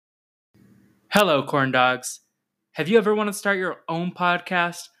Hello, corn dogs. Have you ever wanted to start your own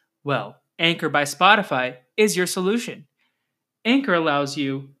podcast? Well, Anchor by Spotify is your solution. Anchor allows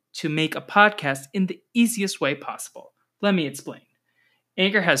you to make a podcast in the easiest way possible. Let me explain.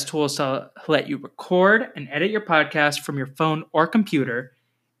 Anchor has tools to let you record and edit your podcast from your phone or computer.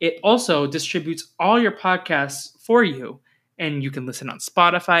 It also distributes all your podcasts for you, and you can listen on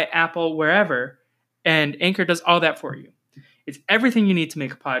Spotify, Apple, wherever, and Anchor does all that for you. It's everything you need to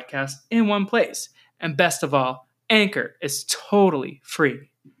make a podcast in one place. And best of all, Anchor is totally free.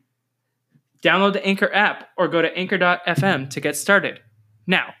 Download the Anchor app or go to anchor.fm to get started.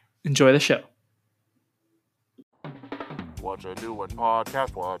 Now, enjoy the show. What you doing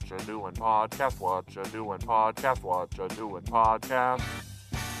podcast, what you doing podcast, what you doing podcast, what you doing podcast.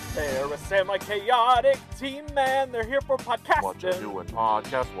 They're a semi-chaotic team, man. They're here for podcasting. What you doing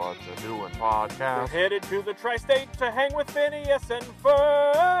podcast, what you doing podcast. They're headed to the tri-state to hang with Phineas and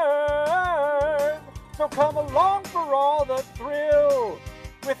Ferb. So come along for all the thrill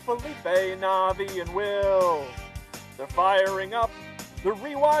with Felipe, Navi, and Will. They're firing up the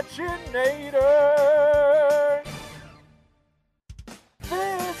Rewatchinator.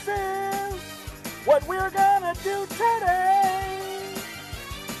 This is what we're gonna do today.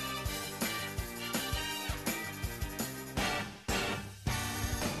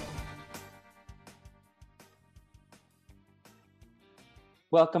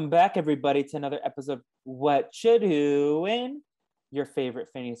 Welcome back, everybody, to another episode of What You Doing, your favorite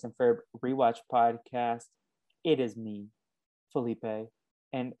Phineas and Ferb rewatch podcast. It is me, Felipe,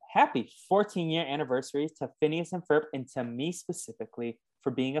 and happy 14-year anniversary to Phineas and Ferb and to me specifically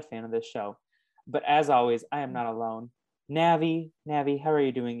for being a fan of this show. But as always, I am not alone. Navi, how are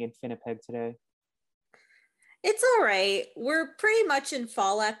you doing in Finnipeg today? It's all right. We're pretty much in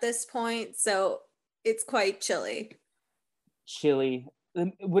fall at this point, so it's quite chilly. Chilly.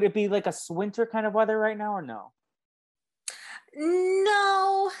 Would it be like a winter kind of weather right now or no?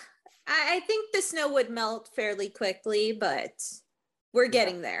 No, I think the snow would melt fairly quickly, but we're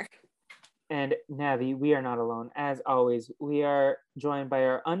getting there. And Navi, we are not alone. As always, we are joined by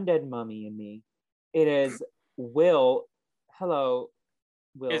our undead mummy and me. It is Will. Hello,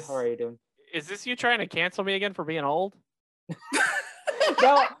 Will. How are you doing? Is this you trying to cancel me again for being old?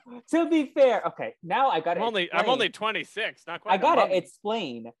 No, to be fair, okay. Now I got to. I'm only 26. Not quite. I got to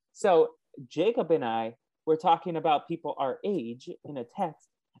explain. So Jacob and I were talking about people our age in a text,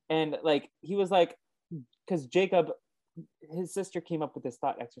 and like he was like, because Jacob, his sister came up with this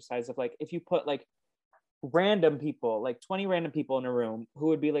thought exercise of like, if you put like random people, like 20 random people in a room, who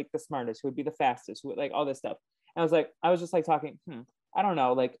would be like the smartest, who would be the fastest, who would like all this stuff. And I was just like talking, I don't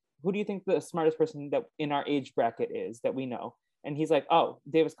know, like who do you think the smartest person that in our age bracket is that we know? And he's like, oh,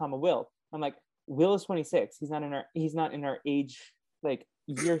 Davis, Will. I'm like, Will is 26. He's not in our age like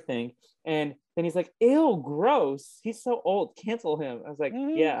year thing. And then he's like, ew, gross. He's so old. Cancel him. I was like,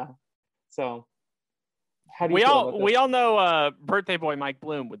 yeah. So how do you feel about this? We all know birthday boy Mike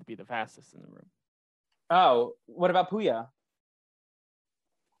Bloom would be the fastest in the room. Oh, what about Puya?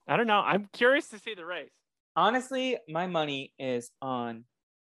 I don't know. I'm curious to see the race. Honestly, my money is on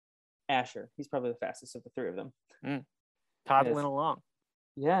Asher. He's probably the fastest of the three of them. Toddling along.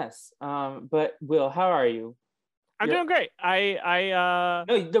 Yes. But Will, how are you? I'm doing great. No,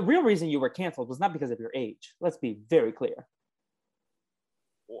 the real reason you were canceled was not because of your age. Let's be very clear.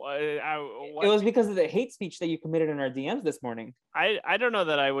 It was because of the hate speech that you committed in our DMs this morning. I don't know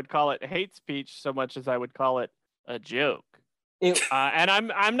that I would call it hate speech so much as I would call it a joke. And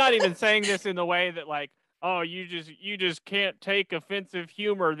I'm not even saying this in the way that like, oh, you just can't take offensive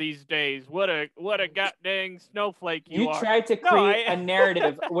humor these days. What a goddamn snowflake you are. You tried to create a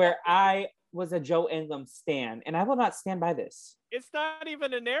narrative where I was a Joe Englund stan, and I will not stand by this. It's not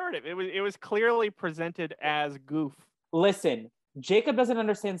even a narrative. It was clearly presented as goof. Listen, Jacob doesn't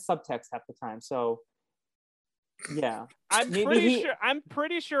understand subtext half the time, so yeah. I'm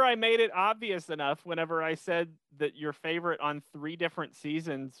pretty sure I made it obvious enough whenever I said that your favorite on 3 different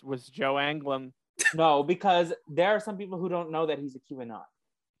seasons was Joe Englund. No, because there are some people who don't know that he's a QAnon.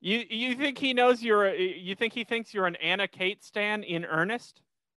 You think he knows you think he thinks you're an Anna Kate stan in earnest?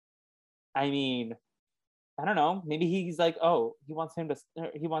 I mean, I don't know. Maybe he's like, oh, he wants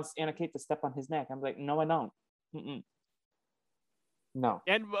Anna Kate to step on his neck. I'm like, no, I don't. No.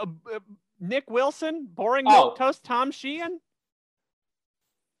 And Nick Wilson, boring milk toast, Tom Sheehan.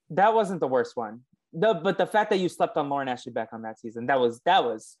 That wasn't the worst one. But the fact that you slept on Lauren Ashley Beck on that season, that was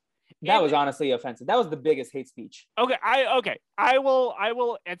honestly offensive. That was the biggest hate speech. Okay. I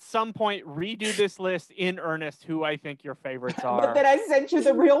will at some point redo this list in earnest who I think your favorites are. But then I sent you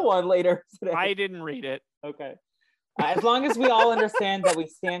the real one later today. I didn't read it. Okay. As long as we all understand that we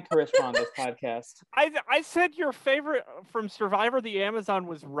stand Karishma on this podcast. I said your favorite from Survivor the Amazon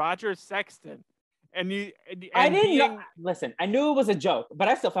was Roger Sexton. And I didn't know. Listen, I knew it was a joke, but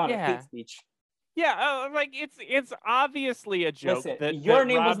I still found it hate speech. Yeah, like it's obviously a joke. Listen, your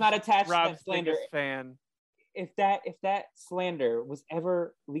name was not attached to that slander. Fan. If that slander was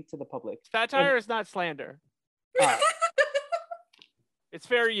ever leaked to the public, satire is not slander. It's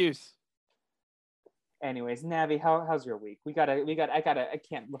fair use. Anyways, Navi, how's your week? I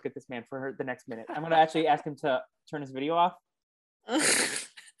can't look at this man for the next minute. I'm gonna actually ask him to turn his video off.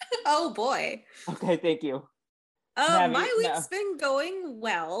 Oh boy. Okay, thank you. My week's been going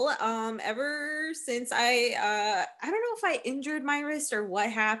well. Ever since I don't know if I injured my wrist or what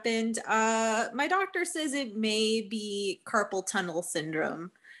happened. My doctor says it may be carpal tunnel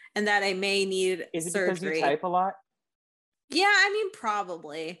syndrome and that I may need Is it surgery. Because you type a lot? Yeah, I mean,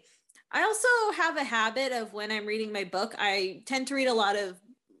 probably. I also have a habit of when I'm reading my book, I tend to read a lot of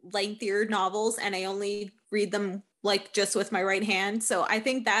lengthier novels and I only read them like just with my right hand. So I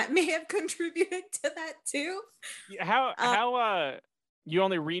think that may have contributed to that too. How you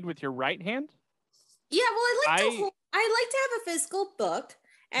only read with your right hand? Yeah, well, I like to have a physical book.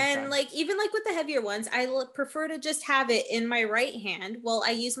 And like even like with the heavier ones, I prefer to just have it in my right hand while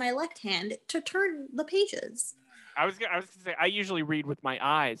I use my left hand to turn the pages. I was gonna say I usually read with my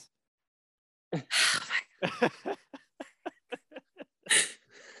eyes.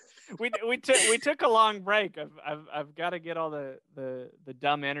 we took a long break. I've got to get all the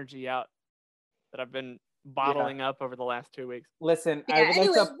dumb energy out that I've been bottling up over the last 2 weeks. Listen, work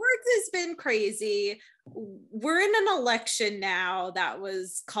has been crazy. We're in an election now that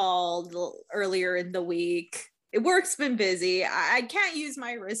was called earlier in the week. Work's been busy. I can't use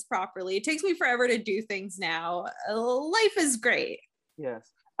my wrist properly. It takes me forever to do things now. Life is great. Yes.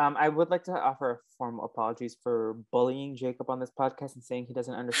 I would like to offer formal apologies for bullying Jacob on this podcast and saying he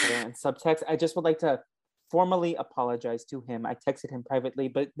doesn't understand in subtext. I just would like to formally apologize to him. I texted him privately,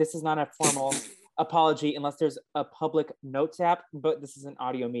 but this is not a formal apology unless there's a public notes app, but this is an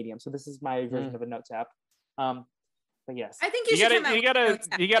audio medium. So this is my version of a notes app. But yes. I think you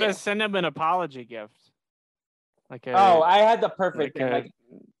gotta send him an apology gift. I had the perfect thing. Like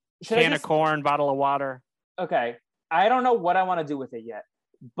can of corn, bottle of water. Okay. I don't know what I want to do with it yet.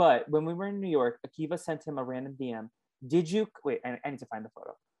 But when we were in New York, Akiva sent him a random DM. Wait, I need to find the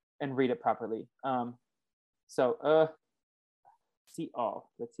photo and read it properly. See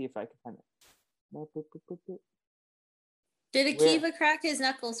all. Let's see if I can find it. Did Akiva crack his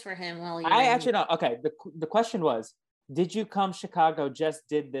knuckles for him while you I actually don't. Okay, the question was, did you come Chicago, just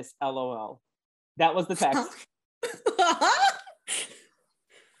did this, LOL. That was the text.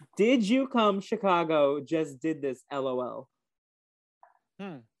 Did you come Chicago, just did this, LOL.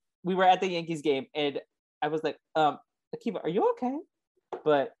 We were at the Yankees game and I was like, Akiva, are you okay?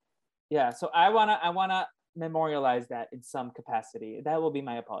 But yeah, so I wanna memorialize that in some capacity. That will be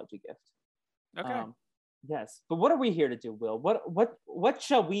my apology gift. Okay. Yes. But what are we here to do, Will? What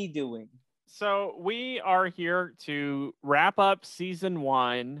shall we doing? So we are here to wrap up season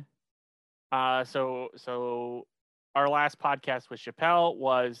 1. So our last podcast with Chappelle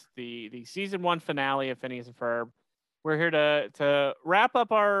was the season 1 finale of Phineas and Ferb. We're here to wrap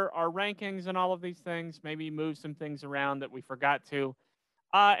up our rankings and all of these things, maybe move some things around that we forgot to.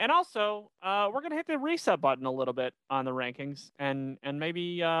 And also, we're going to hit the reset button a little bit on the rankings and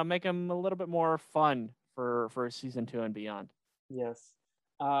maybe make them a little bit more fun for season 2 and beyond. Yes.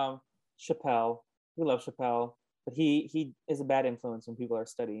 Chappelle. We love Chappelle, but he is a bad influence when people are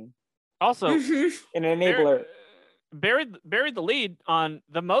studying. Also, an enabler. Buried the lead on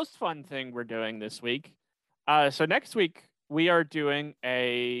the most fun thing we're doing this week. So next week we are doing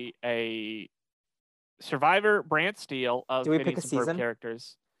a Survivor Brant Steele of Phineas and Ferb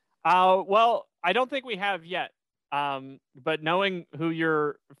characters. Well, I don't think we have yet. But knowing who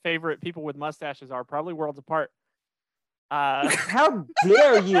your favorite people with mustaches are, probably worlds apart. How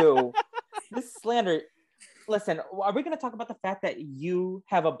dare you? This slander. Listen, are we going to talk about the fact that you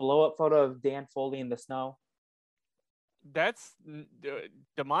have a blow-up photo of Dan Foley in the snow? That's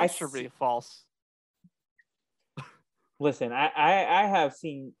demonstrably false. Listen, I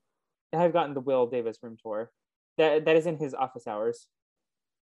have gotten the Will Davis room tour. That is in his office hours.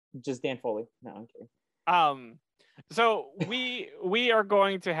 Just Dan Foley. No, I'm kidding. So we are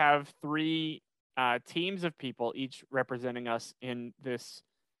going to have 3 teams of people, each representing us in this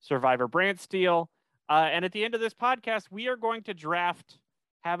Survivor Brant Steele. And at the end of this podcast, we are going to draft.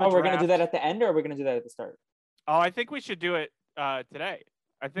 We're going to do that at the end, or are we going to do that at the start? Oh, I think we should do it today.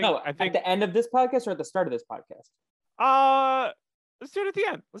 I think at the end of this podcast or at the start of this podcast? Let's do it at the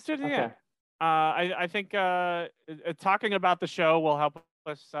end. I think talking about the show will help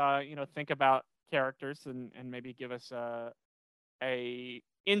us, think about characters and maybe give us a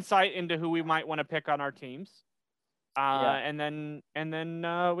insight into who we might want to pick on our teams. And then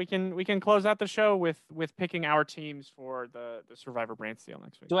we can close out the show with picking our teams for the Survivor brand steal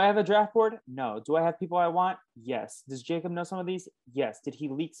next week. Do I have a draft board? No. Do I have people I want? Yes. Does Jacob know some of these? Yes. Did he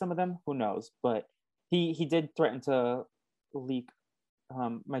leak some of them? Who knows? But he did threaten to leak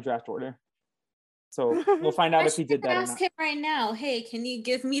my draft order. So we'll find out if he did that or not. Ask him right now. Hey, can you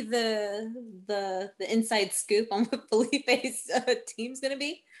give me the inside scoop on what Felipe's team's gonna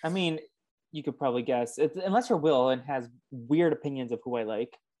be? I mean, you could probably guess. Unless you're Will and has weird opinions of who I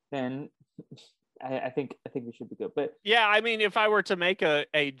like, then I think we should be good. But yeah, I mean, if I were to make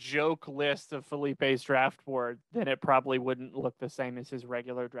a joke list of Felipe's draft board, then it probably wouldn't look the same as his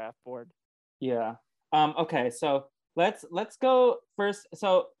regular draft board. Yeah. Okay. So let's go first.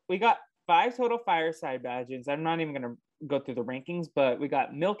 So we got 5 total fireside badges. I'm not even gonna go through the rankings, but we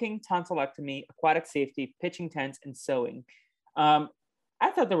got milking, tonsillectomy, aquatic safety, pitching tents, and sewing. I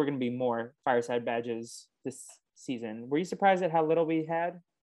thought there were going to be more fireside badges this season. Were you surprised at how little we had?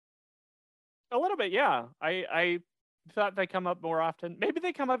 A little bit, yeah. I thought they come up more often. Maybe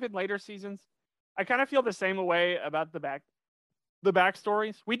they come up in later seasons. I kind of feel the same way about the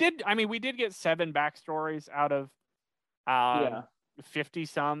backstories. We did get 7 backstories out of 50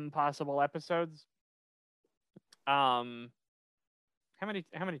 some possible episodes. How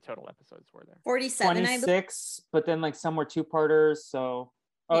many total episodes were there? 47, 26, but then like some were 2-parters, so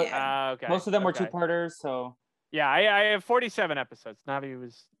okay. Most of them were 2-parters, so yeah, I have 47 episodes.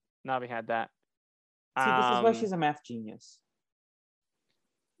 Navi had that. See, this is why she's a math genius.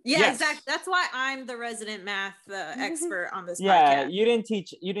 Yeah, yes. Exactly. That's why I'm the resident math expert on this podcast. Yeah, you didn't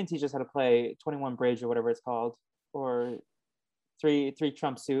teach us how to play 21 Bridge or whatever it's called, or three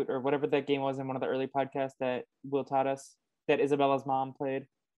Trump Suit or whatever that game was in one of the early podcasts that Will taught us. That Isabella's mom played.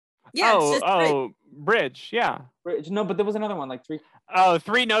 Yeah. Bridge. Yeah. Bridge. No, but there was another one like 3. Oh,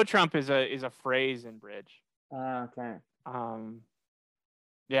 3 no Trump is a phrase in Bridge. Okay.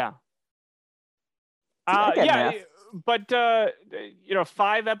 Yeah. See, yeah. But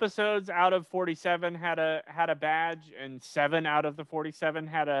 5 episodes out of 47 had a badge, and 7 out of the 47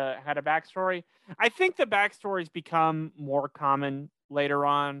 had a backstory. I think the backstories become more common later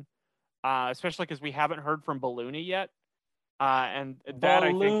on, especially because we haven't heard from Balloony yet. And that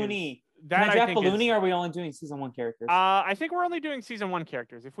Balloony. Can I draft Balloony, or are we only doing season 1 characters? I think we're only doing season 1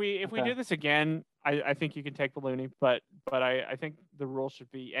 characters. If we do this again, I think you can take Balloony, but I think the rule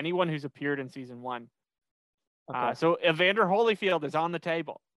should be anyone who's appeared in season 1. Okay. So Evander Holyfield is on the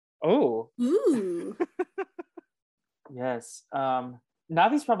table. Oh. Ooh. Yes.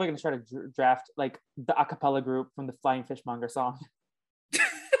 Navi's probably going to try to draft like the a cappella group from the Flying Fishmonger song.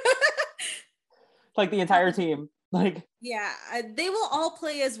 Like the entire team. Like, yeah, they will all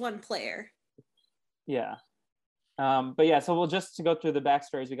play as one player. Yeah. But yeah, so we'll just to go through the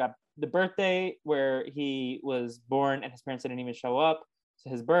backstories. We got the birthday where he was born and his parents didn't even show up. So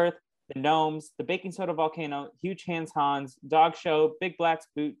his birth, the gnomes, the baking soda volcano, huge hands Hans, dog show, big black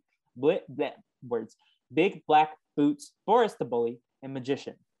boots, Boris the bully, and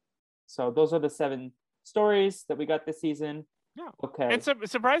magician. So those are the 7 stories that we got this season. Yeah. Okay. And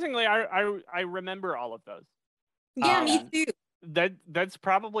surprisingly, I remember all of those. Yeah, me too. That's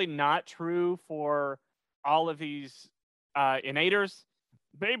probably not true for all of these innators.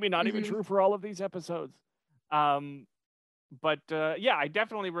 Maybe not even true for all of these episodes. But yeah, I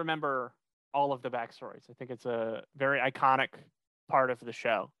definitely remember all of the backstories. I think it's a very iconic part of the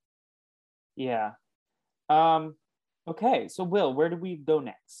show. Yeah. Okay, so Will, where do we go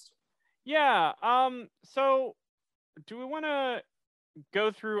next? Yeah. So do we want to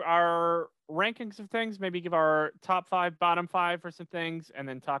go through our rankings of things, maybe give our top 5, bottom 5 for some things, and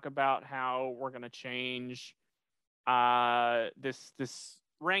then talk about how we're going to change this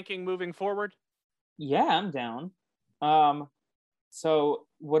ranking moving forward? Yeah, I'm down. So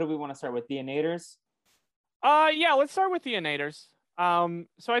what do we want to start with? The innators? Yeah, let's start with the innators.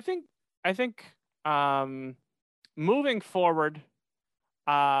 So I think moving forward,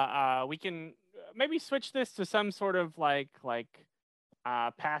 we can maybe switch this to some sort of like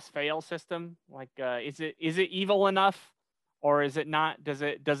pass fail system. Like, is it evil enough, or is it not? Does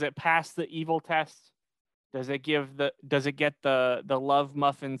it pass the evil test? Does it get the love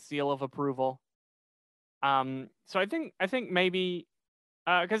muffin seal of approval? So I think maybe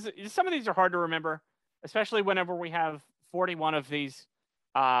because some of these are hard to remember, especially whenever we have 41 of these.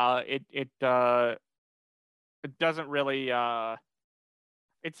 It doesn't really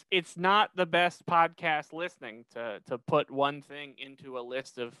It's not the best podcast listening to put one thing into a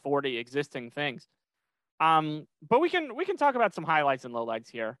list of 40 existing things. But we can talk about some highlights and lowlights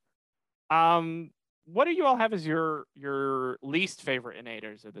here. What do you all have as your least favorite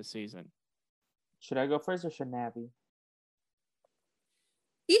innators of the season? Should I go first or should Navi?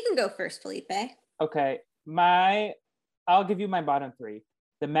 You can go first, Felipe. Okay, I'll give you my bottom three.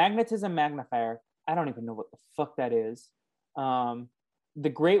 The magnetism magnifier. I don't even know what the fuck that is. The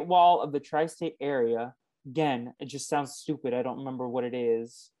Great Wall of the Tri-State Area. Again, it just sounds stupid. I don't remember what it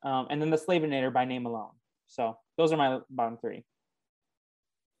is. And then the Slavinator by name alone. So those are my bottom three.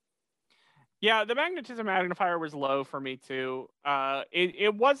 Yeah, the magnetism magnifier was low for me too.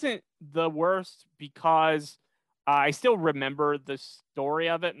 It wasn't the worst because I still remember the story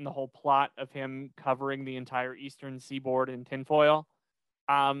of it and the whole plot of him covering the entire eastern seaboard in tinfoil.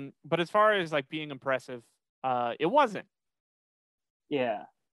 But as far as like being impressive, it wasn't. Yeah.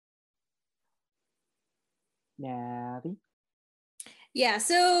 Navi? Yeah,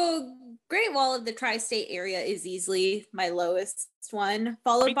 so Great Wall of the Tri-State Area is easily my lowest one,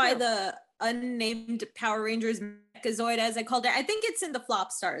 followed by the unnamed Power Rangers Mechazoid, as I called it. I think it's in the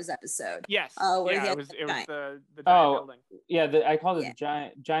Flop Stars episode. Yes. Where it was the giant building. Yeah, I called it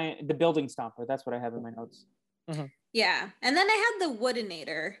the giant, the building stomper. That's what I have in my notes. Mm-hmm. Yeah, and then I had the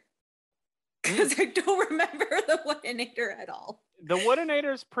Woodinator because I don't remember the Woodinator at all. The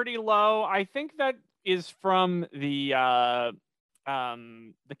Woodinator is pretty low. I think that is from the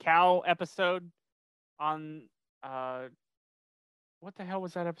cow episode on what the hell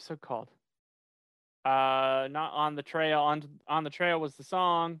was that episode called? Not On the Trail. On the Trail was the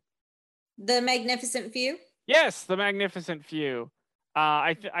song. The Magnificent Few? Yes, The Magnificent Few.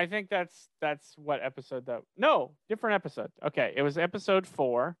 I think that's what episode that. No, different episode. Okay, it was episode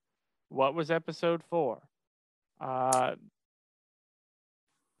 4. What was episode 4?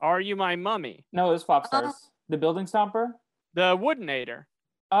 Are You My Mummy? No, it was Flop Stars. The building stomper? The Woodinator.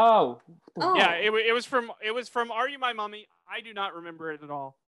 Oh. Yeah, it was from Are You My Mummy? I do not remember it at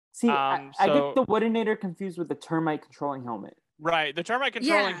all. See, I get the Woodinator confused with the termite controlling helmet. Right, the termite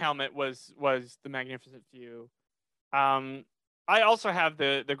controlling helmet was the Magnificent Few. I also have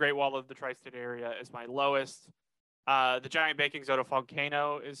the Great Wall of the Tri-State Area as my lowest. The giant baking soda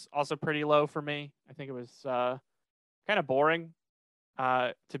volcano is also pretty low for me. I think it was kind of boring,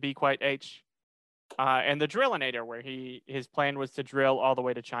 to be quite H. And the Drillinator, where his plan was to drill all the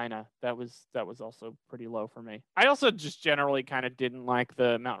way to China, that was also pretty low for me. I also just generally kind of didn't like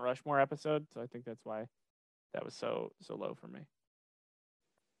the Mount Rushmore episode, so I think that's why that was so low for me.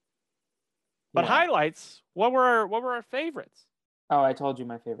 But highlights, what were our favorites? Oh, I told you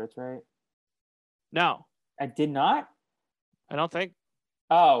my favorites, right? No, I did not. I don't think.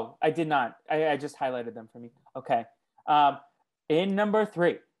 Oh, I did not. I just highlighted them for me. Okay. In number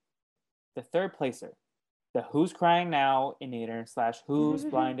 3. The third placer, the Who's Crying Now Inator / Who's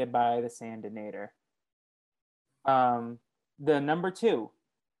Blinded by the Sandinator. The number 2,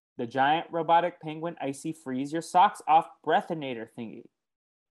 the giant robotic penguin icy freeze your socks off breathinator thingy.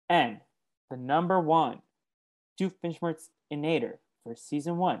 And the number 1, Doofenshmirtz Inator for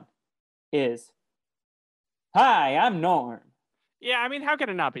season 1 is, Hi, I'm Norm. Yeah, I mean, how can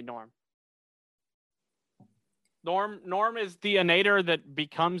it not be Norm? Norm is the Inator that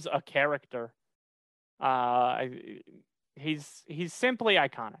becomes a character. He's simply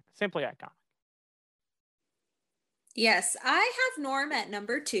iconic. Simply iconic. Yes, I have Norm at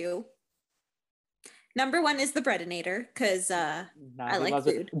number 2. Number 1 is the Breadinator because I like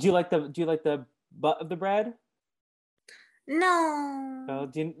food. Do you like the butt of the bread? No. Oh,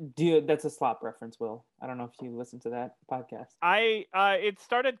 do you, that's a slop reference, Will. I don't know if you listened to that podcast. It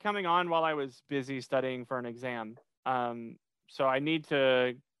started coming on while I was busy studying for an exam. So I need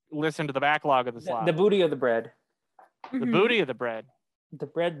to listen to the backlog of the slop. The booty of the bread. The booty of the bread. The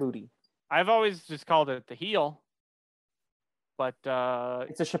bread booty. I've always just called it the heel. But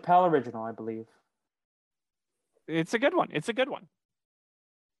it's a Chappelle original, I believe. It's a good one.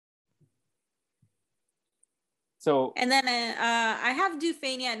 So, and then I have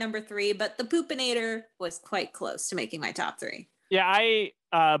Dufania at number 3, but the Poopinator was quite close to making my top 3. Yeah,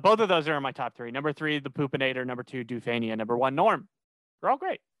 both of those are in my top 3. Number 3, the Poopinator. Number 2, Dufania. Number 1, Norm. They're all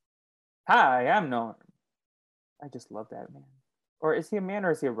great. Hi, I'm Norm. I just love that man. Or is he a man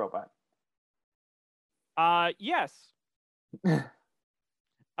or is he a robot? Yes.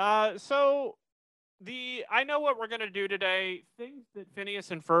 So I know what we're gonna do today. Things that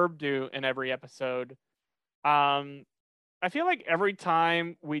Phineas and Ferb do in every episode. I feel like every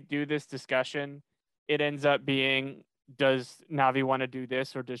time we do this discussion, it ends up being, does Navi want to do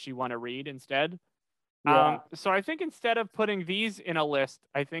this or does she want to read instead? Yeah. So I think instead of putting these in a list,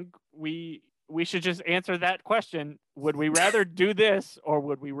 I think we should just answer that question. Would we rather do this or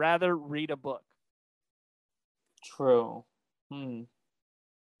would we rather read a book? True.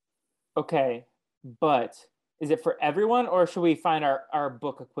 Okay, but is it for everyone or should we find our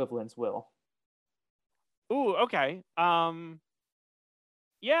book equivalents, Will? Ooh, okay.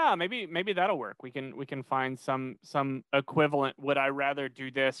 Yeah, maybe that'll work. We can find some equivalent. Would I rather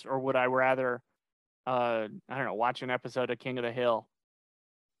do this or would I rather I don't know, watch an episode of King of the Hill?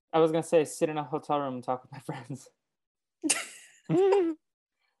 I was gonna say sit in a hotel room and talk with my friends.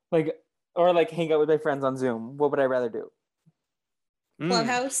 Or hang out with my friends on Zoom. What would I rather do?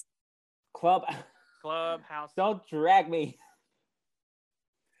 Clubhouse. Clubhouse. Don't drag me.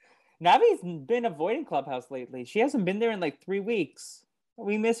 Navi's been avoiding Clubhouse lately. She hasn't been there in 3 weeks.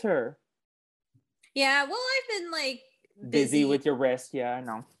 We miss her. Yeah, well, I've been busy with your wrist. Yeah, I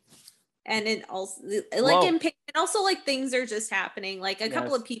know. And it also things are just happening. A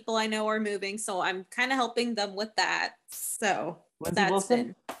couple of people I know are moving, so I'm kind of helping them with that. So Lindsay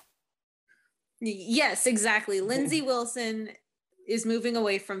Wilson? Yes, exactly. Lindsay Wilson is moving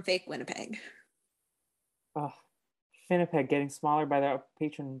away from fake Winnipeg. Oh, Winnipeg getting smaller by their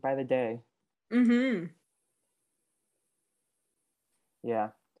patron by the day. Mm-hmm. Yeah.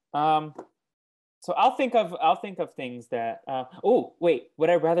 So I'll think of things that. Oh wait, would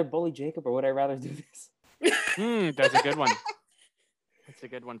I rather bully Jacob or would I rather do this? That's a good one. That's a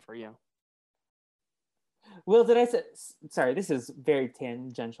good one for you. Will, did I say? Sorry, this is very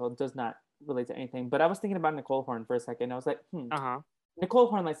tangential. It does not relate to anything. But I was thinking about Nicole Horn for a second. I was like, Nicole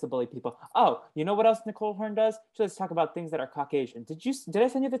Horn likes to bully people. Oh, you know what else Nicole Horn does? She likes to talk about things that are Caucasian. Did I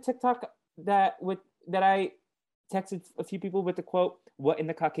send you the TikTok that I texted a few people with the quote, "What in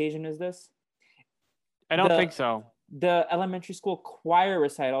the Caucasian is this?" I don't think so. The elementary school choir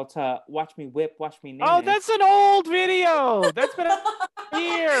recital to "Watch Me Whip, Watch Me Nae." Oh, that's an old video. That's been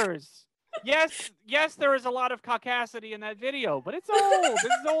years. Yes, there is a lot of caucasity in that video, but it's old. This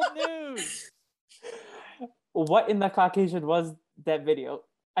is old news. What in the Caucasian was that video?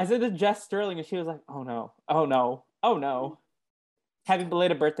 I said to Jess Sterling, and she was like, "Oh no, oh no, oh no." Happy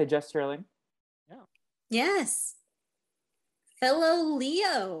belated birthday, Jess Sterling. Yeah. Yes. Fellow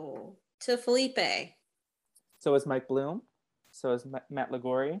Leo to Felipe. So is Mike Bloom. So is Matt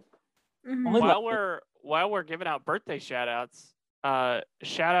Ligori. Mm-hmm. While we're giving out birthday shout outs,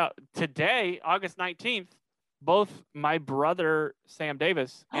 shout out today, August 19th, both my brother Sam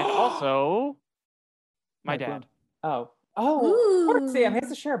Davis and also my dad. Bloom. Oh, poor Sam. He has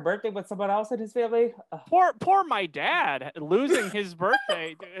to share a birthday with someone else in his family. Poor my dad losing his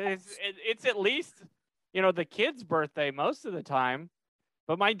birthday. It's at least, the kid's birthday most of the time.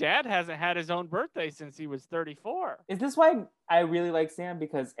 But my dad hasn't had his own birthday since he was 34. Is this why I really like Sam?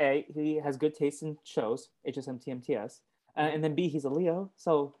 Because A, he has good taste in shows, HSM, TMTS. And then B, he's a Leo.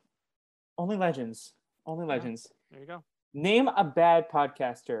 So only legends. Only legends. There you go. Name a bad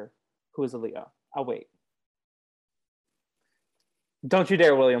podcaster who is a Leo. I'll wait. Don't you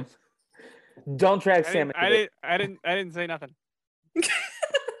dare, William. Don't drag Sam. I didn't say nothing.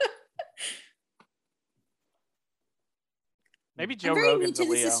 Maybe Joe Rogan's a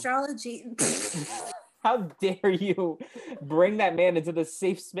Leo. This astrology. How dare you bring that man into this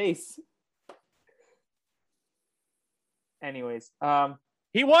safe space? Anyways,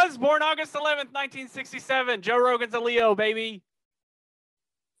 he was born August 11th, 1967. Joe Rogan's a Leo, baby.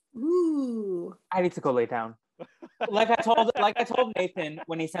 Ooh. I need to go lay down. Like I told Nathan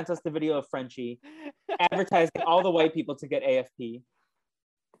when he sent us the video of Frenchie advertising all the white people to get AFP.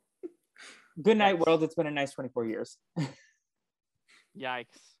 Good night, world. It's been a nice 24 years.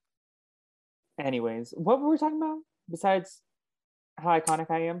 Yikes. Anyways, what were we talking about besides how iconic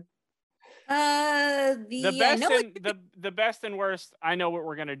I am? The best and worst. I know what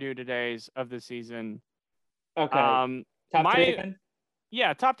we're gonna do today's of the season. Okay. Top three again?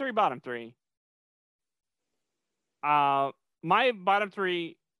 Yeah, top three, bottom three. My bottom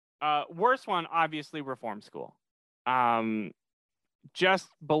three, worst one, obviously Reform School. Just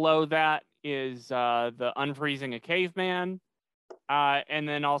below that is the Unfreezing a Caveman. And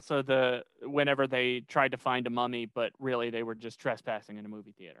then also whenever they tried to find a mummy, but really they were just trespassing in a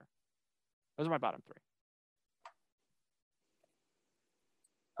movie theater. Those are my bottom three.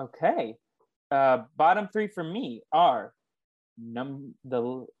 Okay. Bottom three for me are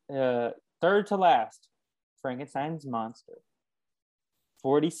the third to last, Frankenstein's Monster.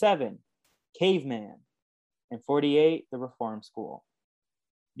 47, Caveman. And 48, The Reform School.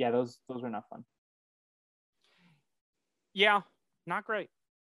 Yeah, those were not fun. Yeah, not great.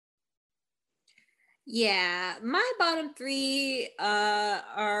 Yeah, my bottom three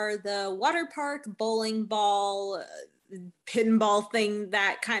are the water park bowling ball pinball thing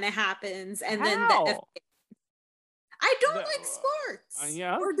that kind of happens, and then the How? I don't like sports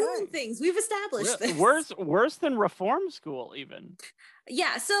Yeah, or doing okay. things. We've established this. Worse than reform school, even.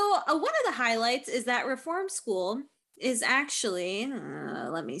 Yeah, so one of the highlights is that reform school is actually,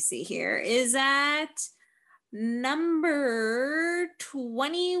 let me see here, is at number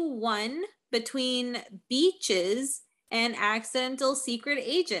 21 between beaches and accidental secret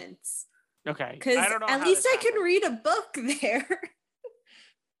agents. Okay. Because I don't know. at least I can read a book there.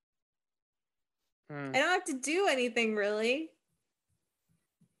 I don't have to do anything really.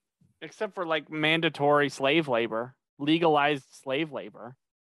 Except for like mandatory slave labor, legalized slave labor.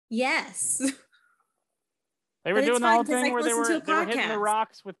 Yes. They were doing the whole thing where they were hitting the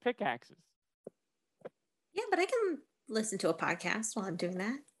rocks with pickaxes. Yeah, but I can listen to a podcast while I'm doing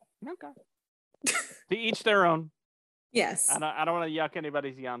that. Okay. To each their own. Yes. I don't want to yuck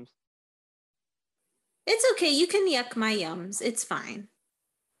anybody's yums. It's okay. You can yuck my yums. It's fine.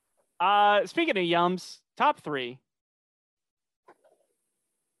 Speaking of yums, top three.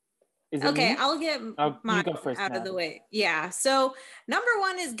 Okay, I'll get mine first, out Maddie. of the way. Yeah. So number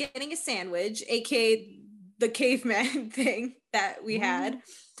one is getting a sandwich, aka the caveman thing that we had.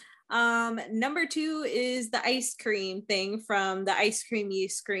 Number two is the ice cream thing from the Ice Cream You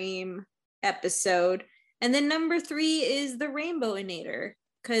Scream episode. And then number three is the Rainbowinator,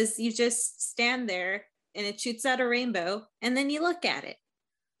 because you just stand there and it shoots out a rainbow and then you look at it.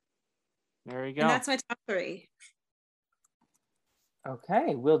 There you go. And that's my top three.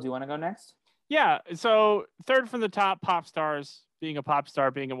 Okay, Will, do you want to go next? Yeah, so third from the top, pop stars. Being a pop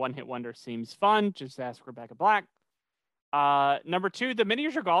star, being a one-hit wonder seems fun. Just ask Rebecca Black. Number two, the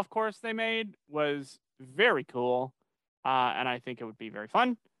miniature golf course they made was very cool, and I think it would be very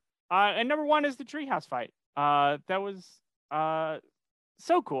fun. And number one is the treehouse fight. That was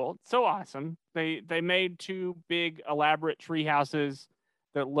so cool, so awesome. They made two big, elaborate tree houses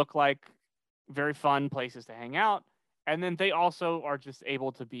that look like very fun places to hang out. And then they also are just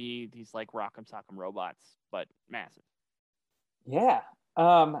able to be these like Rock'em Sock'em robots, but massive. Yeah.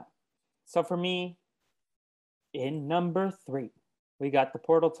 So for me, in number three, we got the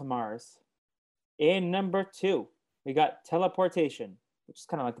portal to Mars. In number two, we got teleportation, which is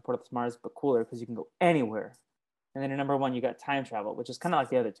kind of like the portal to Mars, but cooler because you can go anywhere. And then in number one, you got time travel, which is kind of like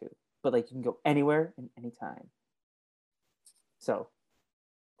the other two, but like you can go anywhere and anytime. So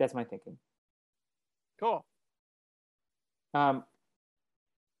that's my thinking. Cool.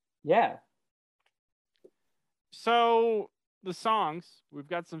 Yeah. So the songs, we've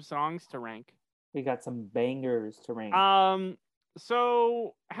got some songs to rank. We got some bangers to rank.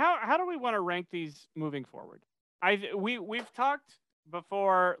 So how do we want to rank these moving forward? We've talked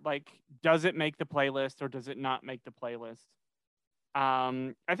before, like, does it make the playlist or does it not make the playlist?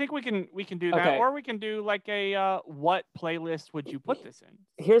 I think we can do that, Okay. or we can do like a what playlist would you put this in?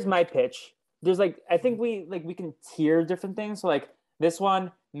 Here's my pitch. There's I think we can tier different things. So like this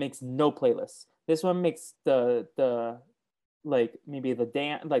one makes no playlist. This one makes the like maybe the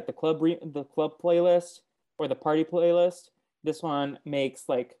dance, like the club playlist or the party playlist. This one makes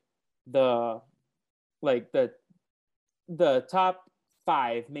like the top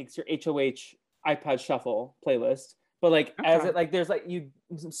 5 makes your HOH iPod Shuffle playlist. But like as it like there's like you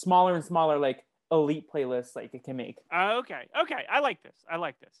smaller and smaller like elite playlists like it can make. Okay. I like this.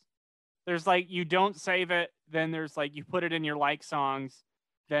 There's like you don't save it, then there's like you put it in your like songs,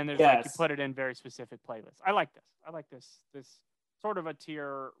 then there's like you put it in very specific playlists. I like this. This sort of a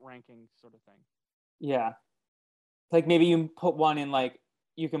tier ranking sort of thing. Yeah. Like maybe you put one in like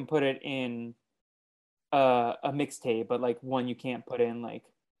you can put it in a mixtape, but like one you can't put in like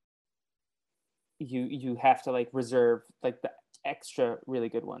you have to like reserve like the extra really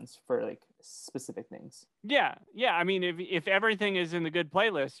good ones for like specific things. Yeah. I mean, if everything is in the good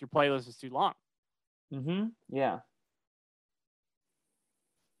playlist, your playlist is too long. Yeah.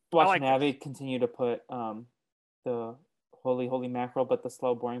 Watch like Navi continue to put the holy mackerel, but the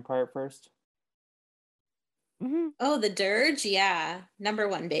slow boring part first. Oh, the dirge, yeah, number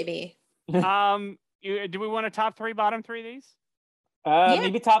 1, baby. Do we want a top 3, bottom 3 these?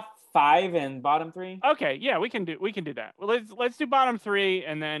 Maybe top 5 and bottom 3. Okay, yeah, we can do that. Well, let's do bottom 3,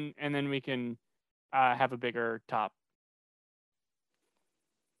 and then we can have a bigger top.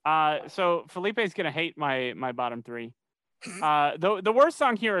 So Felipe's gonna hate my bottom 3. The worst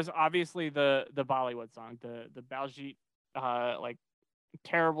song here is obviously the Bollywood song, the Baljit like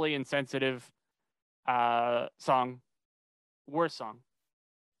terribly insensitive song. Worst song.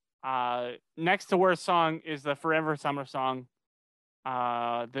 Next to worst song is the Forever Summer song.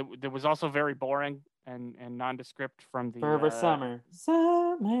 That was also very boring. and nondescript from the Forever Summer.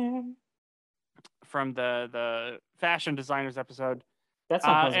 from the fashion designers episode. That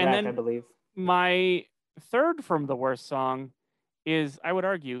song comes and back, then I believe. My third from the worst song is, I would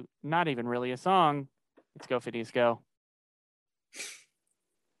argue, not even really a song. It's Go Phineas Go.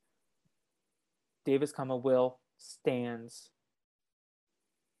 Davis, Will stands.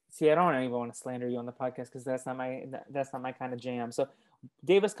 See, I don't even want to slander you on the podcast because that's not my kind of jam. So,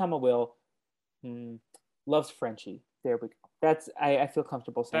 Davis, Will loves Frenchie. There we go. I feel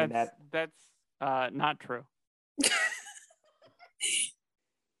comfortable saying that. That's not true.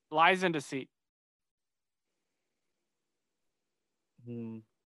 Lies and deceit.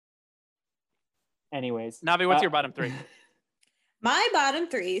 Anyways, Navi, what's your bottom three? My bottom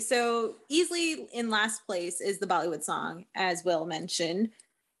three, so easily in last place is the Bollywood song, as Will mentioned.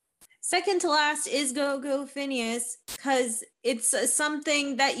 Second to last is Go Go Phineas, because it's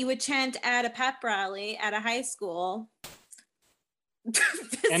something that you would chant at a pep rally at a high school.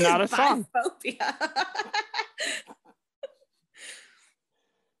 And not a song.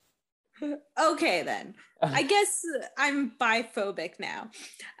 Okay, then. I guess I'm biphobic now.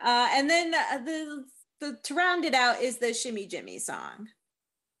 And then to round it out is the Shimmy Jimmy song.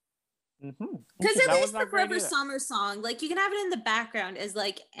 Because at least the Forever Summer song, like you can have it in the background as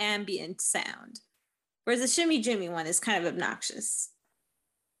like ambient sound. Whereas the Shimmy Jimmy one is kind of obnoxious.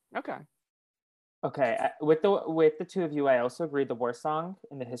 Okay. With the two of you, I also agree the worst song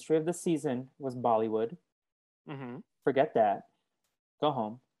in the history of the season was Bollywood. Forget that. Go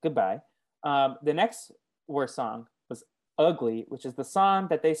home. Goodbye. The next worst song was Ugly, which is the song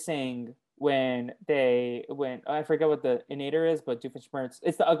that they sing when I forget what the Inator is, but Doofenshmirtz,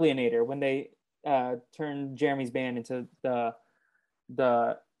 it's the Ugly Inator, when they turn Jeremy's band into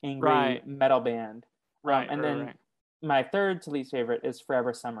the angry metal band. My third to least favorite is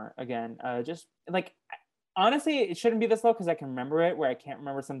Forever Summer. Again, just like, honestly, it shouldn't be this low because I can remember it where I can't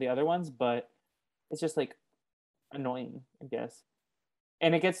remember some of the other ones, but it's just like annoying, I guess.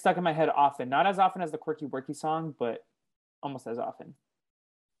 And it gets stuck in my head often. Not as often as the Quirky Worky song, but almost as often.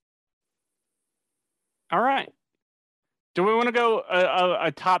 All right. Do we want to go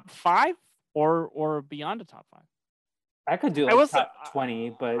a top five or beyond a top five? I could do like top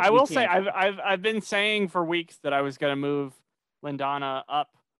 20, but I will say I've been saying for weeks that I was going to move Lindana up.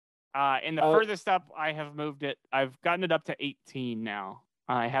 In the furthest up, I have moved it. I've gotten it up to 18 now.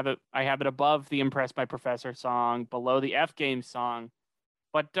 I have it above the Impressed by Professor song, below the F Games song.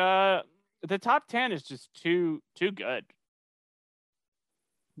 But the top 10 is just too good.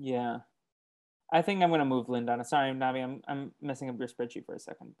 Yeah. I think I'm going to move Lindana. Sorry, Navi, I'm messing up your spreadsheet for a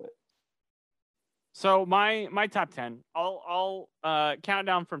second, but so my top 10, I'll count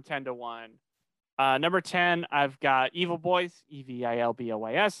down from 10 to 1. Number 10, I've got Evil Boys,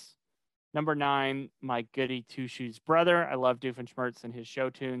 Evilboys. Number 9, my goody Two Shoes brother. I love Doofenshmirtz and his show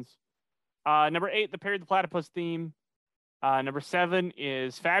tunes. Number 8, the Perry the Platypus theme. Number 7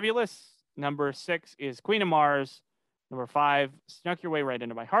 is Fabulous. Number 6 is Queen of Mars. Number 5, Snuck Your Way Right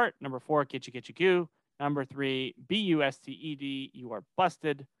Into My Heart. Number 4, Getcha Goo. Number 3, Busted, You Are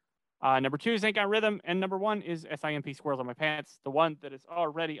Busted. Number 2 is Ain't Got Rhythm. And number 1 is SIMP Squirrels on My Pants, the one that is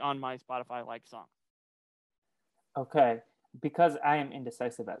already on my Spotify like song. Okay. Because I am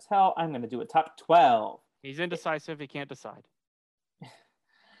indecisive as hell, I'm going to do a top 12. He's indecisive. He can't decide.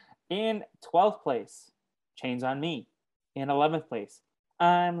 In 12th place, Chains on Me. In 11th place,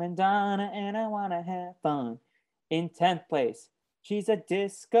 I'm Lindana and I want to have fun. In 10th place, she's a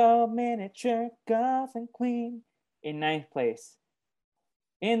disco miniature golfing queen. In 9th place,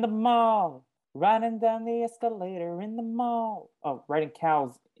 In the Mall, riding down the escalator in the mall. Oh, riding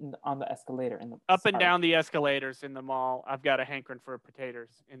cows on the escalator in the up and down the escalators in the mall. I've got a hankering for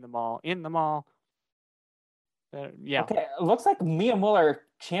potatoes in the mall. Yeah. Okay, it looks like me and Will are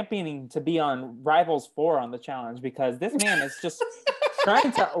championing to be on Rivals 4 on the challenge because this man is just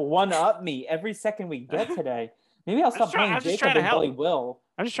trying to one-up me every second we get today. Maybe I'll stop playing Jacob and bully Will.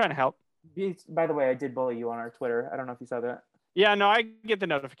 I'm just trying to help. By the way, I did bully you on our Twitter. I don't know if you saw that. Yeah, no, I get the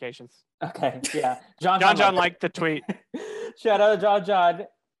notifications. Okay, yeah. John liked the tweet. Shout out to John.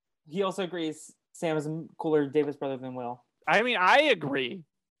 He also agrees Sam is a cooler Davis brother than Will. I mean, I agree.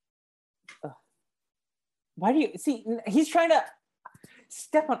 Why do you see? He's trying to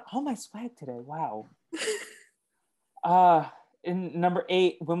step on all my swag today. Wow. In number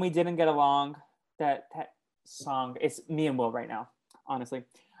 8, When We Didn't Get Along, that song. It's me and Will right now, honestly.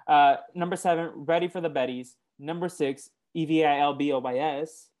 Number 7, Ready for the Betties. Number 6,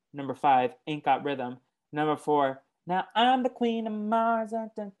 Evilboys. Number 5, Ain't Got Rhythm. Number 4, Now I'm the Queen of Mars.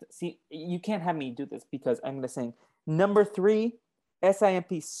 See, you can't have me do this because I'm gonna sing. Number 3,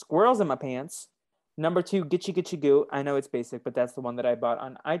 SIMP Squirrels in My Pants. Number 2, Gitchy Gitchy Goo. I know it's basic, but that's the one that I bought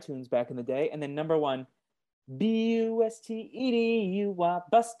on iTunes back in the day. And then number 1, Busteduu,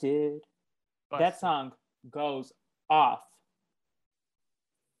 Busted. That song goes off.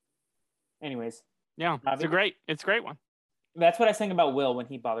 Anyways. Yeah, it's a great one. That's what I sang about Will when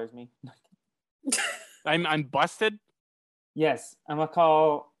he bothers me. I'm busted? Yes, I'm going to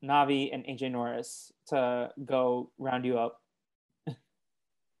call Navi and AJ Norris to go round you up.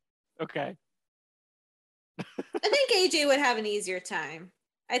 Okay. I think AJ would have an easier time.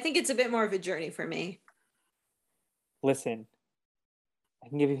 I think it's a bit more of a journey for me. Listen, I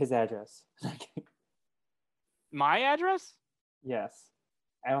can give you his address. My address? Yes.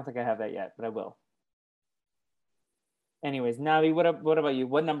 I don't think I have that yet, but I will. Anyways, Navi, what about you?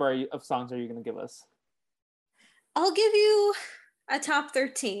 What number of songs are you going to give us? I'll give you a top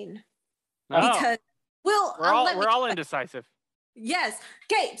 13. Because we're all indecisive. Yes.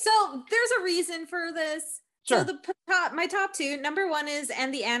 Okay, so there's a reason for this. Sure. So my top 2, number 1 is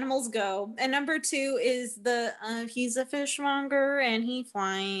And the Animals Go, and number 2 is the he's a fishmonger and he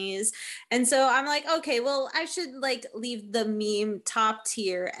flies. And so I'm like, okay, well, I should like leave the meme top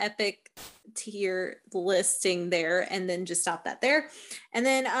tier, epic tier listing there, and then just stop that there. And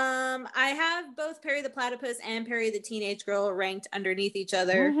then I have both Perry the Platypus and Perry the Teenage Girl ranked underneath each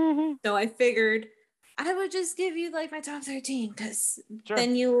other. So I figured I would just give you like my top 13 because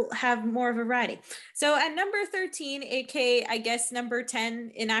then you'll have more variety. So at number 13, aka I guess number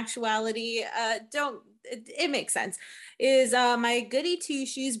 10 in actuality, it makes sense, is my Goody Two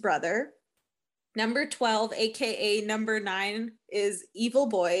Shoes brother. Number 12, aka number 9, is Evil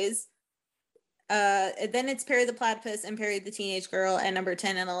Boys. Then it's Perry the Platypus and Perry the Teenage Girl at number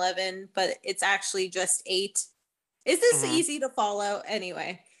 10 and 11, but it's actually just 8. Is this easy to follow?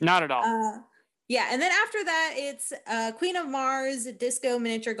 Anyway. Not at all. Yeah, and then after that, it's Queen of Mars, Disco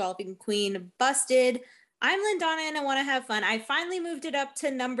Miniature Golfing Queen, Busted. I'm Lindana and I Want to Have Fun. I finally moved it up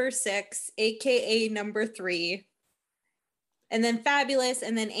to number 6, aka number 3. And then Fabulous,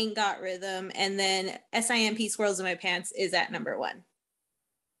 and then Ain't Got Rhythm, and then SIMP Squirrels in My Pants is at number 1.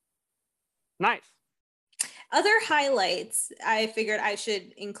 Nice. Other highlights I figured I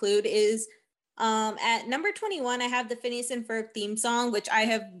should include is at number 21, I have the Phineas and Ferb theme song, which I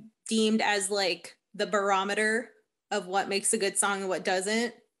have deemed as like the barometer of what makes a good song and what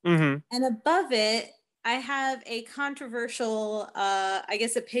doesn't. And above it, I have a controversial, I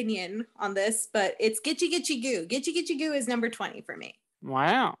guess, opinion on this, but it's Gitchy Gitchy Goo. Gitchy Gitchy Goo is number 20 for me.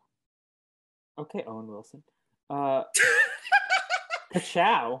 Wow. Okay, Owen Wilson. Ka-chow.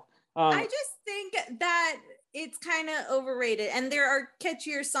 I just think that it's kind of overrated, and there are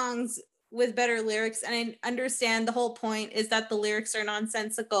catchier songs with better lyrics, and I understand the whole point is that the lyrics are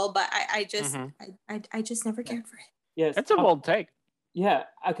nonsensical, but I just never cared for it. Yes, that's a bold take. Yeah.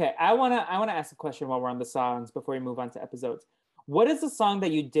 Okay. I wanna ask a question while we're on the songs before we move on to episodes. What is the song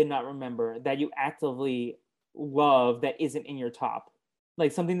that you did not remember that you actively love that isn't in your top?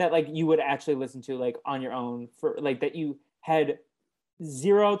 Like something that like you would actually listen to like on your own for like that you had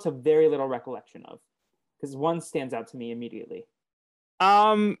zero to very little recollection of, because one stands out to me immediately.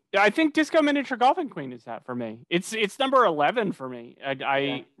 I think Disco Miniature Golfing Queen is that for me. It's number 11 for me.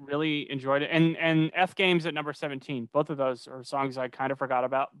 I really enjoyed it, and F Games at number 17. Both of those are songs I kind of forgot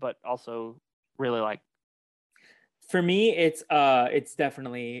about, but also really like. For me, it's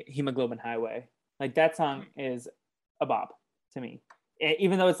definitely Hemoglobin Highway. Like that song is a bop to me.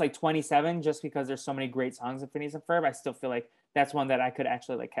 Even though it's like 27, just because there's so many great songs of Phineas and Ferb, I still feel like that's one that I could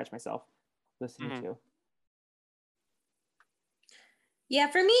actually like catch myself listening to. Yeah,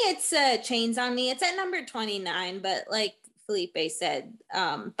 for me, it's Chains on Me. It's at number 29, but like Felipe said,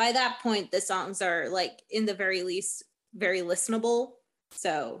 by that point, the songs are like in the very least very listenable.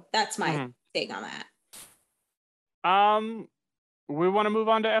 So that's my take on that. We want to move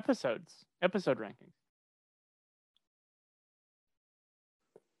on to episode rankings.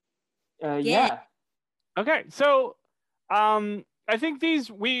 Yeah. Okay, so I think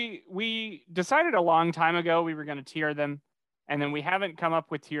these we decided a long time ago we were going to tier them. And then we haven't come up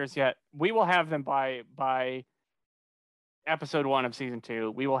with tiers yet. We will have them by episode 1 of season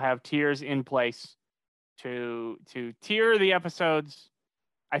 2. We will have tiers in place to tier the episodes.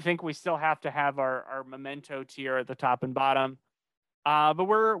 I think we still have to have our memento tier at the top and bottom. But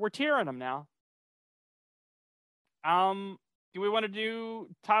we're tiering them now. Do we want to do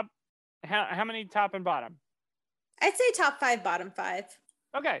top? How many top and bottom? I'd say top 5, bottom 5.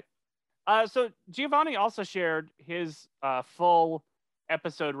 Okay. So Giovanni also shared his full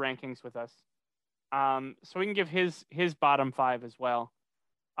episode rankings with us. So we can give his bottom 5 as well.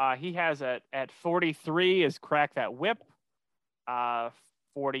 He has at 43 is Crack That Whip.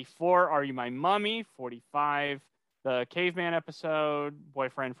 44, Are You My Mummy? 45, the Caveman episode,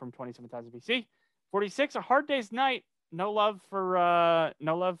 Boyfriend from 27,000 BC. 46, A Hard Day's Night, no love for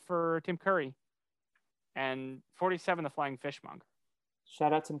Tim Curry. And 47, The Flying Fishmonger.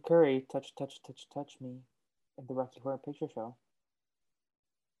 Shout out Tim Curry, Touch, Touch, Touch, Touch Me, in the Rocky Horror Picture Show.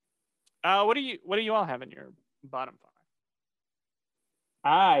 What do you all have in your bottom 5?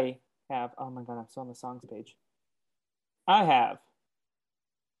 I have, oh my god, I'm still on the songs page.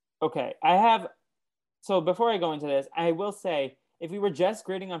 So before I go into this, I will say, if we were just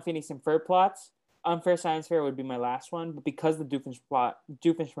grading on Phineas and Ferb plots, Unfair Science Fair would be my last one, but because the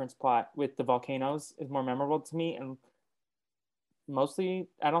Doofenshmirtz plot with the volcanoes is more memorable to me, and mostly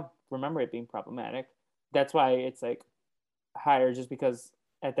I don't remember it being problematic. That's why it's like higher, just because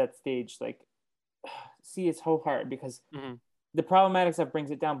at that stage, like, see, it's so hard because the problematic stuff brings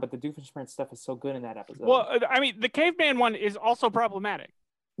it down, but the Doofenshmirtz stuff is so good in that episode. Well, I mean, the Caveman one is also problematic.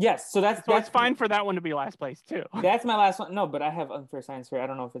 Yes, so that's fine for that one to be last place too. That's my last one. No, but I have Unfair Science Fair. I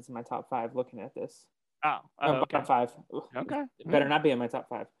don't know if it's in my top 5 looking at this. Okay. Top 5. Okay. Better not be in my top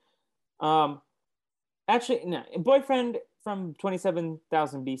 5. Actually, no. Boyfriend from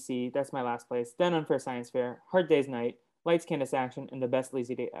 27,000 BC. That's my last place. Then Unfair Science Fair. Hard Day's Night. Lights, Candace Action, and The Best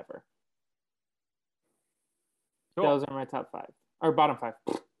Lazy Day Ever. Cool. Those are my top 5. Or bottom 5,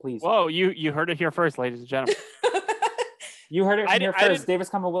 please. Whoa, you heard it here first, ladies and gentlemen. You heard it here first. Davis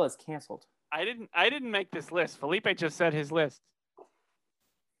Will is canceled. I didn't make this list. Felipe just said his list.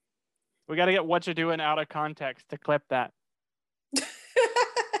 We got to get What You Doing out of context to clip that.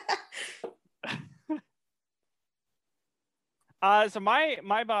 So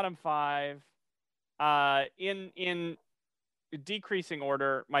my bottom 5, in decreasing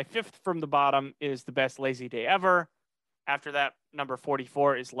order, my 5th from the bottom is The Best Lazy Day Ever. After that, number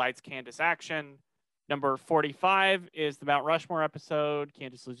 44 is Lights, Candace Action. Number 45 is the Mount Rushmore episode,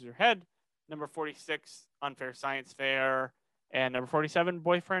 Candace Loses Her Head. Number 46, Unfair Science Fair. And number 47,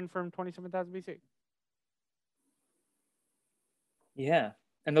 Boyfriend from 27,000 BC. Yeah.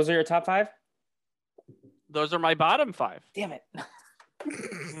 And those are your top 5? Those are my bottom 5. Damn it.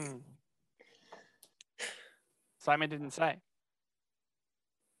 Simon didn't say.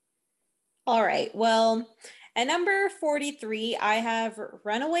 All right. Well, at number 43, I have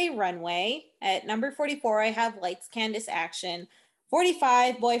Runaway Runway. At number 44, I have Lights, Candace Action.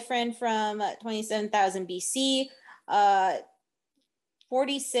 45, Boyfriend from 27,000 BC.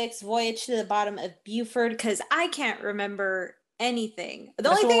 46, Voyage to the Bottom of Buford, because I can't remember anything. The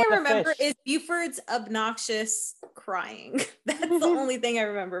only thing I remember is Buford's obnoxious crying. That's the only thing I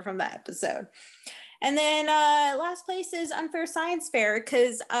remember from that episode. And then last place is Unfair Science Fair,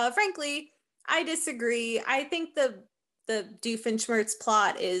 because frankly, I disagree. I think the Doofenshmirtz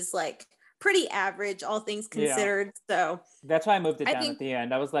plot is like pretty average, all things considered. Yeah. So that's why I moved it down at the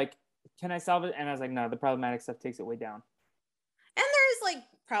end. I was like, can I solve it? And I was like, no, the problematic stuff takes it way down. And there's like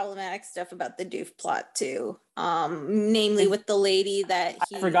problematic stuff about the Doof plot too. Namely with the lady that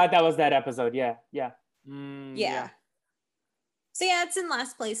I forgot that was that episode. Yeah. Yeah. So yeah, it's in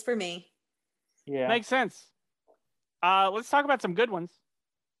last place for me. Yeah. Makes sense. Let's talk about some good ones.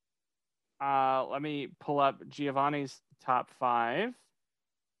 Let me pull up Giovanni's top 5.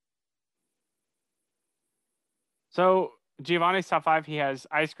 So Giovanni's top 5, he has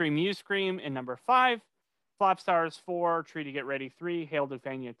Ice Cream, You Scream in number 5, Flopstars 4, Tree to Get Ready 3, Hail to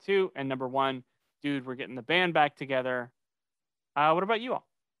Fania 2, and number 1, Dude, We're Getting the Band Back Together. What about you all?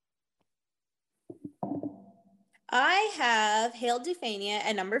 I have Hail to Fania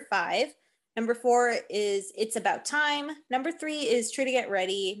at number 5. Number 4 is It's About Time. Number 3 is Tree to Get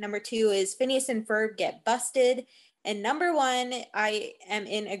Ready. Number 2 is Phineas and Ferb Get Busted. And number 1, I am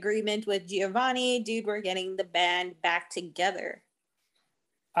in agreement with Giovanni. Dude, We're Getting the Band Back Together.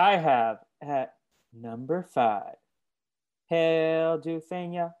 I have at number 5, Hail to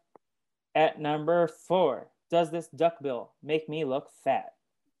Fania. At number 4, Does This Duckbill Make Me Look Fat?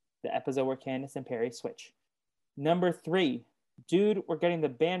 The episode where Candace and Perry switch. Number 3, Dude, We're Getting the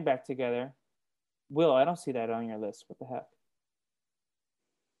Band Back Together. Will, I don't see that on your list. What the heck?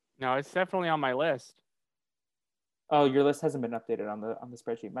 No, it's definitely on my list. Oh, your list hasn't been updated on the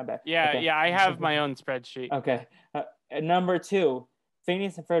spreadsheet. My bad. Yeah, okay. Yeah, I have my own spreadsheet. Okay. At number 2,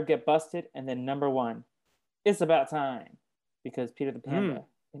 Phineas and Ferb Get Busted, and then number 1, It's About Time, because Peter the Panda,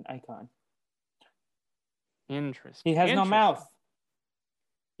 an icon. Interesting. He has no mouth.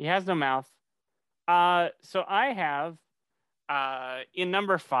 He has no mouth. So I have in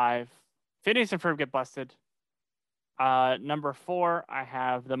number 5, Phineas and Ferb Get Busted. Number 4, I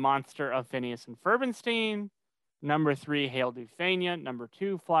have The Monster of Phineas and Ferbenstein. Number 3, Hail to Fania. Number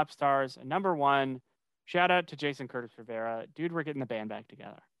 2, Flopstars. And number 1, Shout out to Jason Curtis Rivera. Dude, we're getting the band back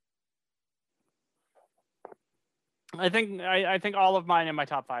together. I think all of mine in my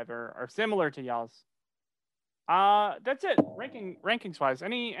top 5 are similar to y'all's. That's it. Rankings wise.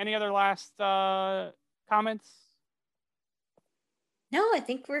 Any other last comments? No, I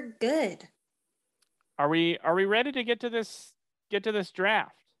think we're good. Are we ready to get to this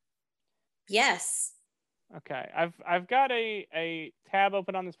draft? Yes. Okay. I've got a tab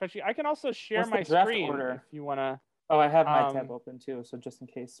open on the spreadsheet. I can also share What's the my draft screen order? if you want to. Oh, I have my tab open too, so just in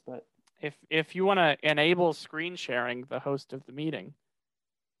case. But if you want to enable screen sharing, the host of the meeting,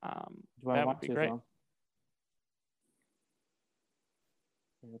 do I that want would be to? great. Though?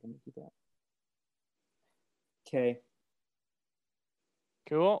 Here, let me do that. Okay.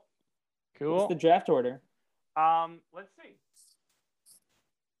 Cool. What's the draft order? Let's see.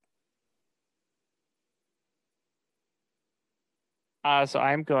 So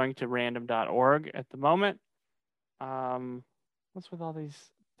I'm going to random.org at the moment. What's with all these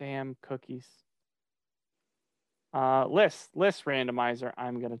damn cookies? List randomizer.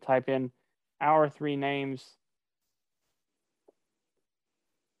 I'm going to type in our 3 names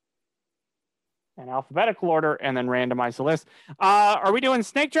in alphabetical order and then randomize the list. Are we doing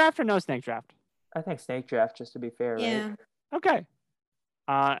snake draft or no snake draft? I think snake draft, just to be fair, Yeah. right? Okay.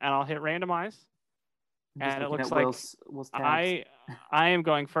 And I'll hit randomize. And it looks like Will's I am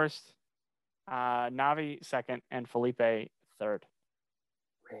going first, Navi second, and Felipe third.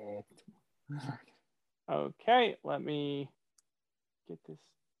 Okay, let me get this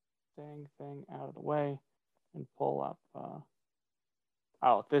thing out of the way and pull up.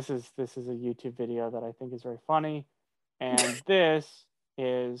 This is a YouTube video that I think is very funny, and this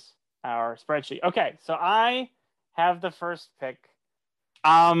is our spreadsheet. Okay, so I have the first pick.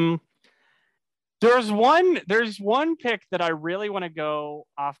 There's one pick that I really want to go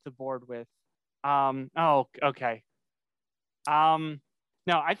off the board with. Okay.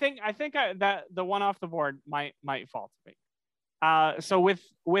 No, I think that the one off the board might fall to me. So with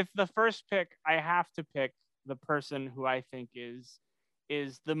the first pick, I have to pick the person who I think is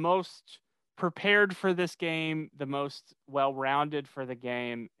the most prepared for this game, the most well-rounded for the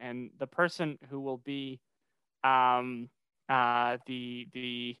game, and the person who will be the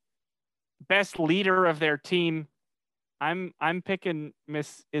best leader of their team. I'm picking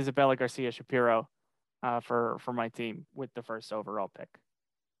Miss Isabella Garcia Shapiro for my team with the first overall pick.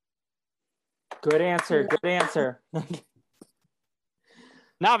 Good answer.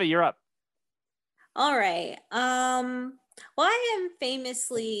 Navi, you're up. All right. Well, I am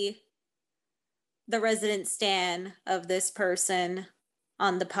famously the resident stan of this person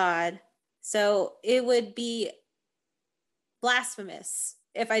on the pod. So it would be blasphemous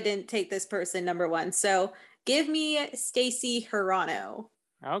if I didn't take this person number 1. So give me Stacey Hirano.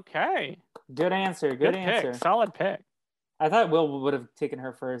 Okay. Good answer. Good answer. Pick. Solid pick. I thought Will would have taken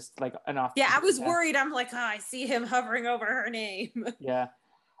her first, like an off. Yeah, I was worried. I'm like, I see him hovering over her name. Yeah.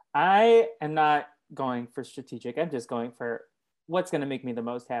 I am not going for strategic. I'm just going for what's going to make me the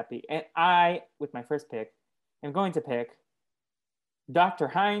most happy. And I, with my first pick, am going to pick Dr.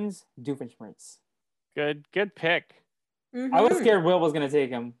 Heinz Doofenshmirtz. Good pick. Mm-hmm. I was scared Will was going to take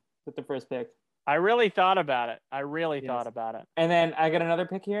him with the first pick. I really thought about it. Thought about it. And then I get another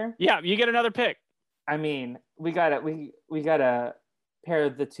pick here? Yeah, you get another pick. I mean, we gotta pair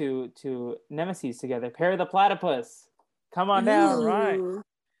the two nemesis together. Pair the platypus. Come on down.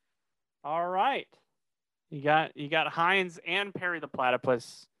 All right. You got Heinz and Perry the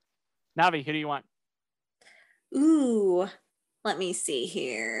platypus. Navi, who do you want? Ooh, let me see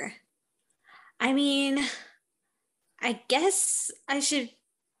here. I mean, I guess I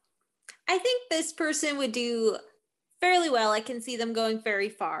think this person would do fairly well. I can see them going very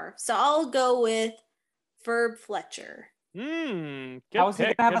far. So I'll go with Ferb Fletcher. How is he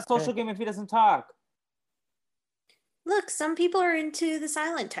going to have a social game if he doesn't talk? Look, some people are into the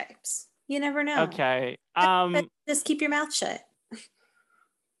silent types. You never know. Okay. Just keep your mouth shut.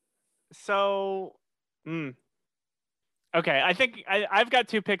 So, okay. I think I've got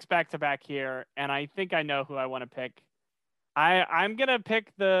 2 picks back to back here, and I think I know who I want to pick. I'm gonna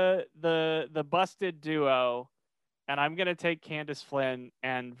pick the busted duo, and I'm gonna take Candace Flynn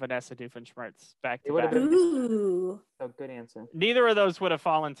and Vanessa Doofenshmirtz back to back. Ooh. So good answer. Neither of those would have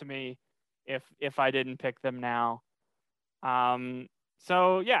fallen to me if I didn't pick them now.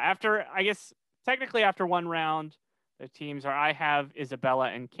 So yeah, technically after 1 round, the teams I have Isabella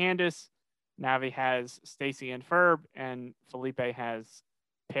and Candace, Navi has Stacy and Ferb, and Felipe has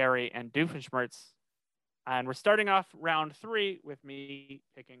Perry and Doofenshmirtz. And we're starting off round 3 with me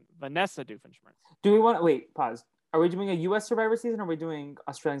picking Vanessa Doofenshmirtz. Do we want to wait? Pause. Are we doing a U.S. Survivor season, or are we doing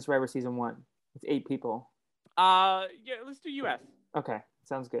Australian Survivor season 1? It's 8 people. Yeah, let's do U.S. Okay,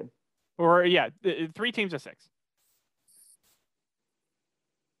 sounds good. Or 3 teams of 6.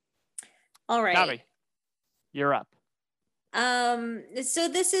 All right. Navi, you're up. So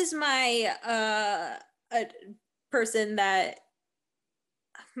this is my a person that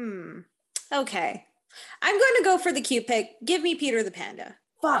okay. I'm going to go for the cute pick. Give me Peter the Panda.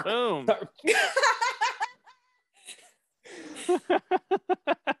 Fuck. Boom.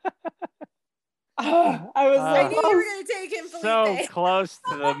 I knew you were going to take him, Felipe. So close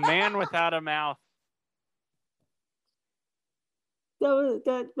to the man without a mouth.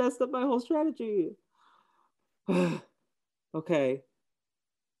 That messed up my whole strategy. Okay.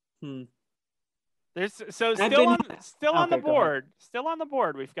 There's still on the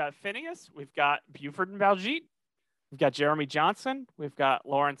board. We've got Phineas, we've got Buford and Baljeet, we've got Jeremy Johnson, we've got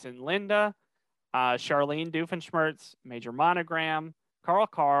Lawrence and Linda, Charlene Doofenshmirtz, Major Monogram,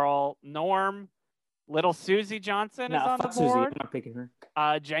 Carl, Norm, Little Susie Johnson is on the board. Susie. I'm not picking her.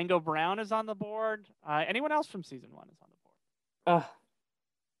 Django Brown is on the board. Anyone else from season 1 is on the board.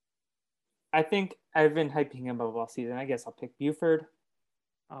 I think I've been hyping him up all season. I guess I'll pick Buford.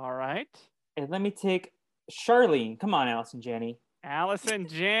 All right. And let me take Charlene. Come on, Allison Janney. Allison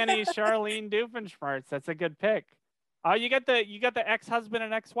Janney, Charlene Doofenshmirtz. That's a good pick. Oh, you got the ex-husband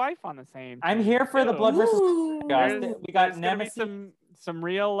and ex-wife on the same team. I'm here for the blood versus guys. We got Nemesis. Some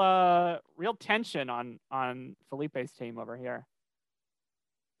real tension on Felipe's team over here.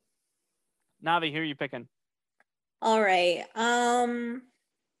 Navi, who are you picking? All right.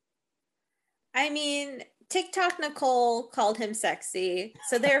 I mean, TikTok Nicole called him sexy,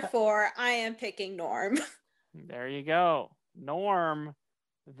 so therefore I am picking Norm. There you go. Norm,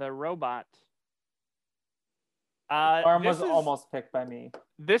 the robot. Norm was almost picked by me.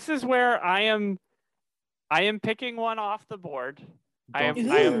 This is where I am picking one off the board. I am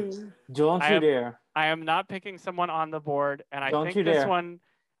not picking someone on the board, and I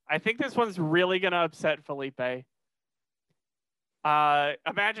think this one's really gonna upset Felipe.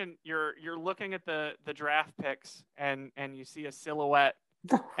 Imagine you're looking at the draft picks and you see a silhouette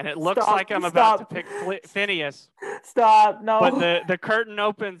and it looks like I'm about to pick Phineas. Stop! No. But the curtain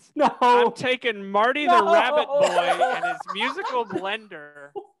opens. No. I'm taking Marty the Rabbit Boy and his musical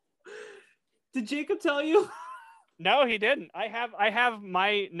blender. Did Jacob tell you? No, he didn't. I have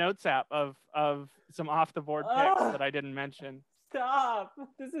my notes app of some off the board picks that I didn't mention. Stop!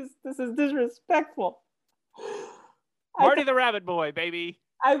 This is disrespectful. Marty the Rabbit Boy, baby.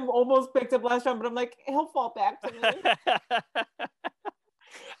 I almost picked up last round, but I'm like, he'll fall back to me.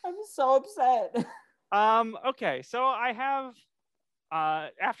 I'm so upset. Okay, so I have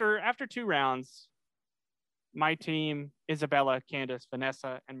after 2 rounds, my team, Isabella, Candace,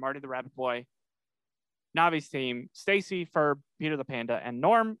 Vanessa, and Marty the Rabbit Boy. Navi's team, Stacy, Ferb, Peter the Panda, and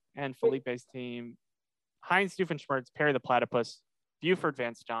Norm, and Felipe's team, Heinz Doofenshmirtz, Perry the Platypus, Buford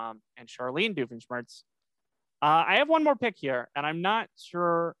Van Stom, and Charlene Doofenshmirtz. I have one more pick here, and I'm not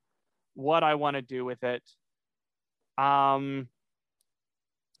sure what I want to do with it. One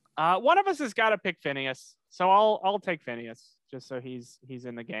of us has got to pick Phineas, so I'll take Phineas just so he's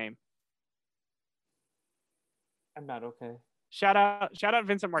in the game. I'm not okay. Shout out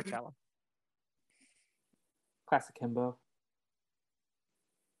Vincent Martella. Classic himbo.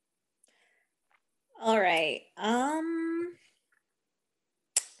 All right.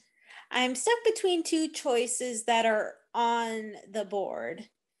 I'm stuck between 2 choices that are on the board,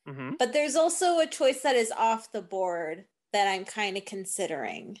 but there's also a choice that is off the board that I'm kind of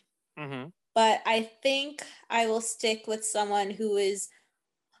considering. But I think I will stick with someone who is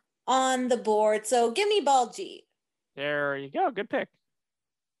on the board. So give me Baljeet. There you go. Good pick.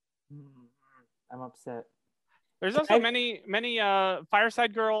 I'm upset. There's also many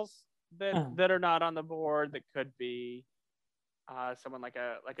Fireside Girls that are not on the board that could be someone like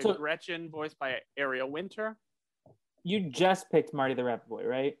a Gretchen voiced by Ariel Winter. You just picked Marty the Rabbit Boy,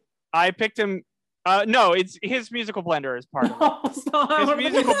 right? I picked him. No, it's his musical blender is part of it. His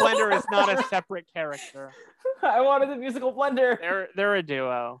musical blender is not a separate character. I wanted the musical blender. They're a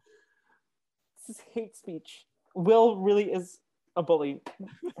duo. This is hate speech. Will really is a bully.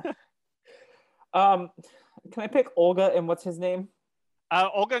 Can I pick Olga and what's his name?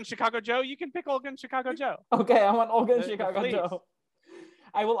 Olga and Chicago Joe. You can pick Olga and Chicago Joe. Okay, I want Olga and Chicago Joe.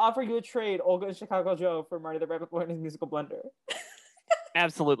 I will offer you a trade, Olga and Chicago Joe, for Marty the Rabbit Boy and his musical blender.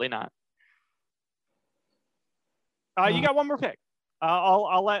 Absolutely not. You got one more pick.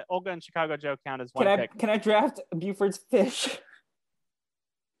 I'll let Olga and Chicago Joe count as one pick. Can I draft Buford's fish?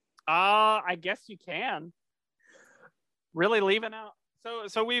 I guess you can. Really leaving out.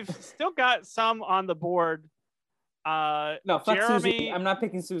 So we've still got some on the board. No, fuck Jeremy... Susie. I'm not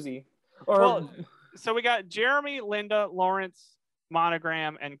picking Susie. Or So we got Jeremy, Linda, Lawrence,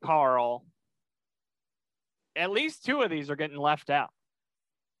 Monogram, and Carl. At least 2 of these are getting left out.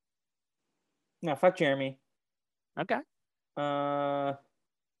 no, fuck Jeremy. Okay.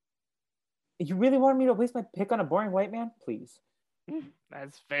 You really wanted me to waste my pick on a boring white man? Please.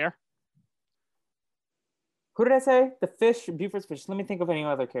 That's fair. Who did I say? The fish, Buford's fish. Let me think of any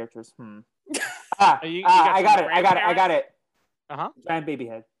other characters. You got I got it. Uh-huh. Giant baby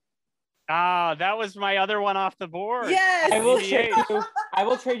head. Ah, that was my other one off the board. Yes. I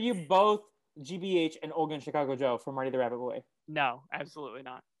will trade you both GBH and Olga and Chicago Joe for Marty the Rabbit Boy. No, absolutely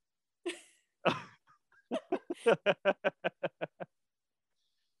not.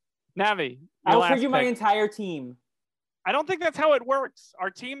 Navi, I'll trade you my entire team. I don't think that's how it works. Our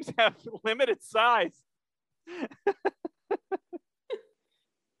teams have limited size.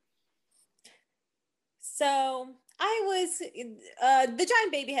 So I was the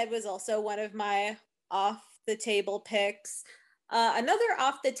giant baby head was also one of my off the table picks. Another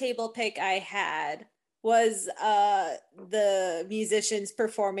off the table pick I had was the musicians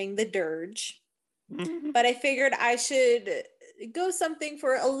performing the dirge, but I figured I should go something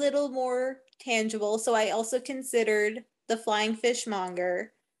for a little more tangible. So I also considered the flying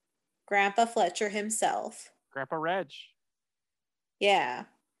fishmonger, Grandpa Fletcher himself. Grandpa Reg. Yeah. Is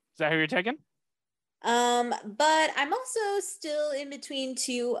that who you're taking? But I'm also still in between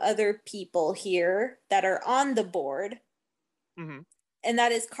 2 other people here that are on the board. Mm-hmm. And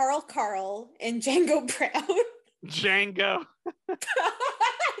that is Carl and Django Brown. Django. I'm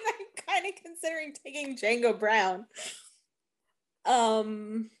kind of considering taking Django Brown.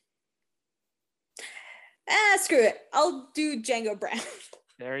 Screw it. I'll do Django Brown.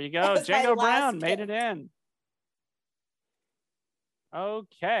 There you go. Django Brown made it in.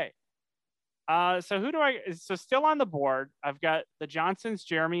 Okay. So still on the board, I've got the Johnsons,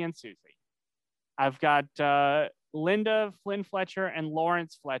 Jeremy and Susie. I've got Linda, Flynn Fletcher, and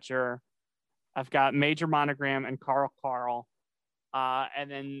Lawrence Fletcher. I've got Major Monogram and Carl. And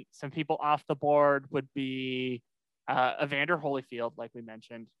then some people off the board would be Evander Holyfield, like we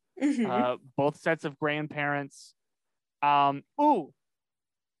mentioned. Mm-hmm. Both sets of grandparents. I'm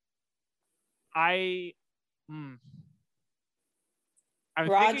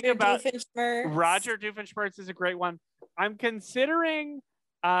thinking about Doofenshmirtz. Roger Doofenshmirtz is a great one. I'm considering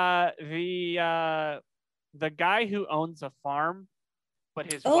the guy who owns a farm,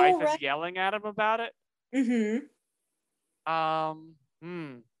 but his wife is yelling at him about it. Mm-hmm.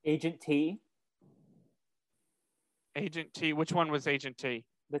 Agent T. Agent T. Which one was Agent T?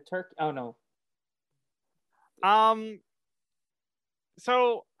 The Turk. Oh no.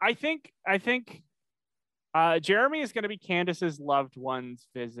 So I think Jeremy is going to be Candace's loved one's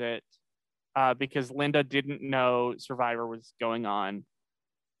visit because Linda didn't know Survivor was going on.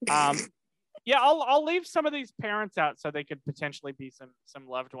 Yeah, I'll leave some of these parents out so they could potentially be some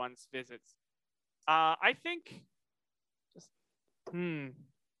loved ones' visits. I think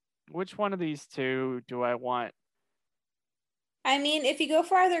which one of these 2 do I want? I mean, if you go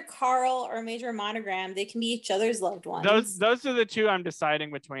for either Carl or Major Monogram, they can be each other's loved ones. Those are the 2 I'm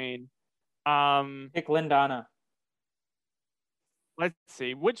deciding between. Pick Lindana. Let's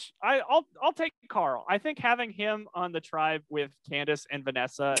see. I'll take Carl. I think having him on the tribe with Candace and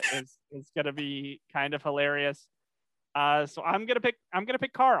Vanessa is gonna be kind of hilarious. So I'm gonna pick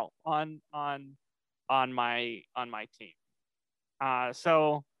Carl on my team.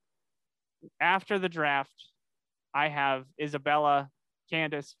 So after the draft, I have Isabella,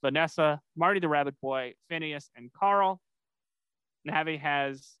 Candace, Vanessa, Marty the Rabbit Boy, Phineas, and Carl. Navi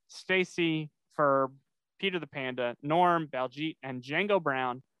has Stacy for Peter the Panda, Norm, Baljeet, and Django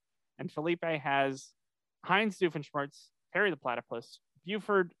Brown. And Felipe has Heinz Doofenshmirtz, Perry the Platypus,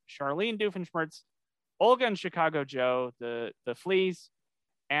 Buford, Charlene Doofenshmirtz, Olga and Chicago Joe, the Fleas,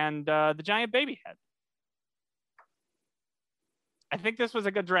 and the Giant Baby Head. I think this was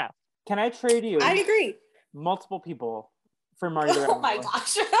a good draft. Can I trade you? I agree. Multiple people for Marty the Rabbit Boy. Oh my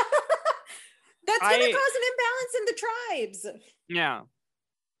gosh. That's going to cause an imbalance in the tribes. Yeah.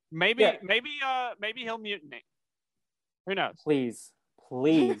 Maybe he'll mutiny. Who knows? Please.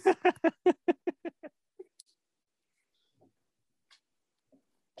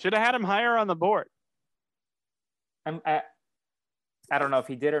 Should have had him higher on the board. I don't know if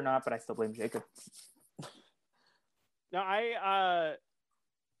he did or not, but I still blame Jacob. No,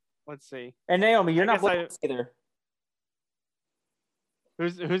 let's see. And Naomi, you're not blameless either.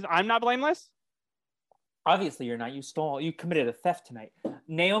 Who's I'm not blameless? Obviously you're not. You committed a theft tonight.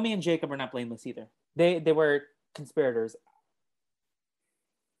 Naomi and Jacob are not blameless either. They were conspirators.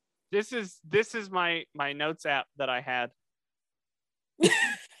 This is my notes app that I had.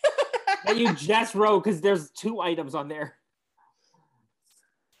 that you just wrote because there's 2 items on there.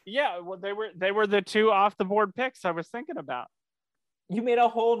 Yeah, well, they were the 2 off the board picks I was thinking about. You made a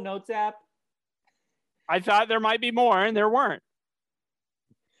whole notes app? I thought there might be more, and there weren't.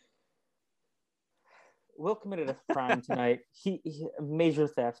 Will committed a crime tonight. He major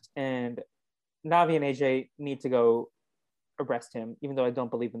theft, and Navi and AJ need to go arrest him, even though I don't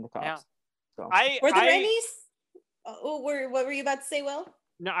believe in the cops. Yeah. So. Were there any? What were you about to say, Will?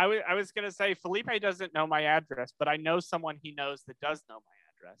 No, I was gonna say Felipe doesn't know my address, but I know someone he knows that does know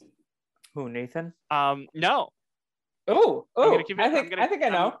my address. Who, Nathan? No. Oh, I think I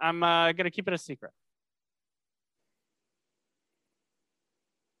know. I'm gonna keep it a secret.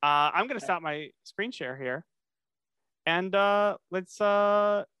 I'm gonna stop my screen share here, and let's.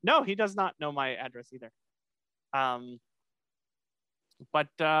 No, he does not know my address either. But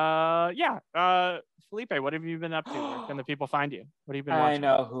yeah. Felipe, what have you been up to? Where can the people find you? What have you been watching? I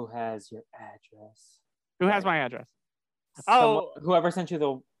know who has your address. Who has my address? Whoever sent you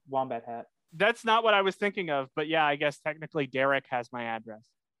the wombat hat. That's not what I was thinking of, but yeah, I guess technically Derek has my address.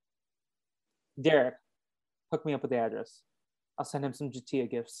 Derek, hook me up with the address. I'll send him some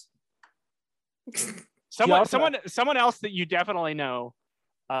Jatia gifts. Someone else that you definitely know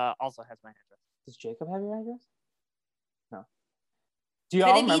also has my address. Does Jacob have your address? No. Do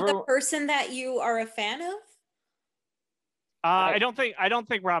y'all remember the person that you are a fan of? I don't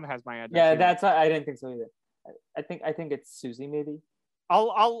think Rob has my address. Yeah, that's I didn't think so either. I think it's Susie maybe.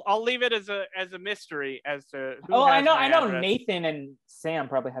 I'll leave it as a mystery as to who I know address. Nathan and Sam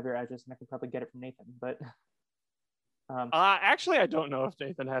probably have your address, and I could probably get it from Nathan, but actually I don't know if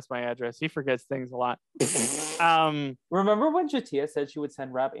Nathan has my address. He forgets things a lot. Remember when Jatia said she would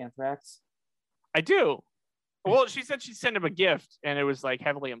send Rob anthrax? I do. Well, she said she'd send him a gift, and it was like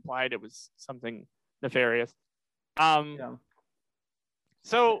heavily implied it was something nefarious. Yeah.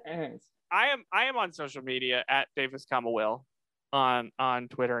 So anyways. I am on social media at Davis, Will on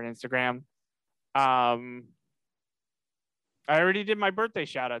Twitter and Instagram. I already did my birthday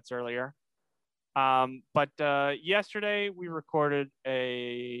shout outs earlier. But yesterday we recorded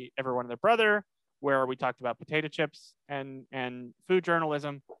a Everyone and Their Brother where we talked about potato chips and food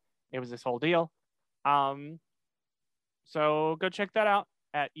journalism. It was this whole deal. So go check that out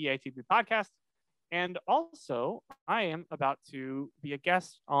at EATB Podcast. And also, I am about to be a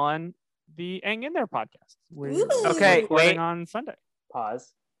guest on the Hang In There podcast. Okay, wait. On Sunday.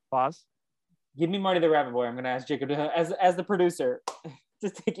 Pause. Give me Marty the Rabbit Boy. I'm going to ask Jacob to, as the producer,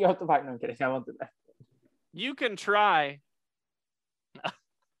 just take you off the mic. No, I'm kidding. I won't do that. You can try.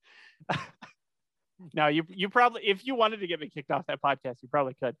 No, you probably, if you wanted to get me kicked off that podcast, you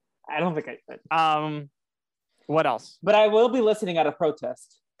probably could. I don't think I could. What else? But I will be listening at a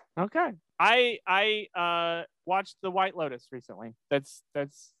protest. Okay. I watched The White Lotus recently. That's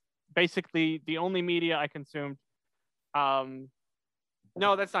basically the only media I consumed.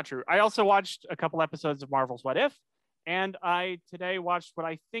 No, that's not true. I also watched a couple episodes of Marvel's What If, and I today watched what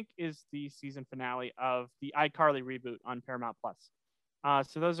I think is the season finale of the iCarly reboot on Paramount Plus.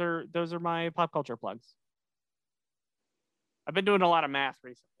 So those are my pop culture plugs. I've been doing a lot of math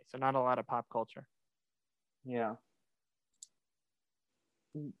recently, so not a lot of pop culture. Yeah.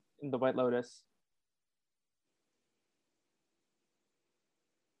 The White Lotus.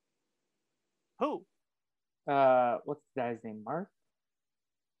 Who? What's the guy's name? Mark?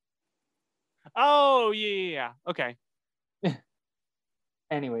 Oh, yeah. Okay.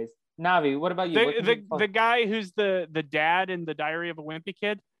 Anyways, Navi, what about you? The guy who's the dad in The Diary of a Wimpy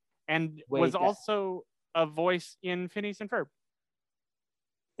Kid and was also a voice in Phineas and Ferb.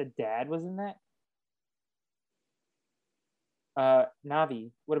 The dad was in that?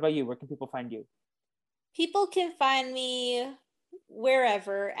 Navi, what about you? Where can people find you? People can find me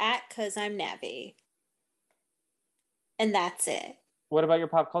wherever at Cause I'm Navi. And that's it. What about your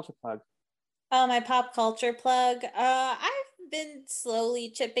pop culture plug? My pop culture plug. I've been slowly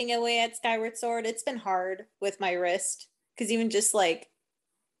chipping away at Skyward Sword. It's been hard with my wrist because even just like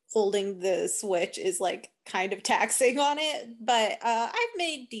holding the Switch is like kind of taxing on it. But I've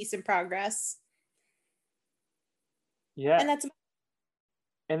made decent progress. Yeah. And that's.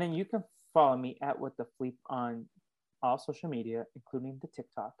 And then you can follow me at What the Fleep on all social media, including the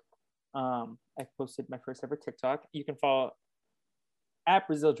TikTok. I posted my first ever TikTok. You can follow at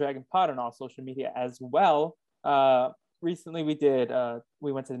Brazil Dragon Pod on all social media as well. Recently we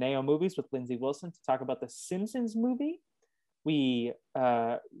went to the Neo Movies with Lindsay Wilson to talk about the Simpsons movie. We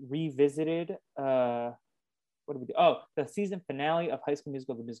revisited what did we do? Oh, the season finale of High School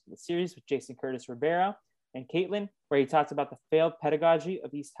Musical, the musical series with Jason Curtis Rivera and Caitlin, where he talks about the failed pedagogy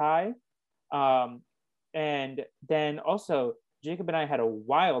of East High. And then also Jacob and I had a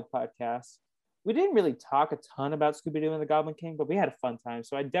wild podcast. We didn't really talk a ton about Scooby-Doo and the Goblin King, but we had a fun time.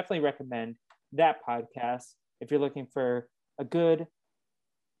 So I definitely recommend that podcast if you're looking for a good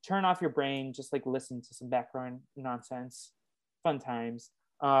turn off your brain, just like listen to some background nonsense, fun times.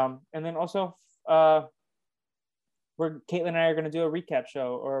 And then also, Caitlin and I are going to do a recap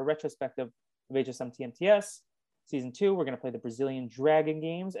show or a retrospective of HSM TMTS season 2. We're going to play the Brazilian Dragon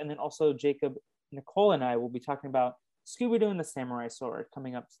games, and then also Jacob, Nicole, and I will be talking about Scooby-Doo and the Samurai Sword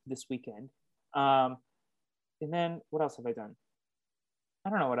coming up this weekend. And then what else have I done?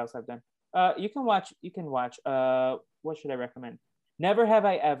 I don't know what else I've done. You can watch. What should I recommend? Never Have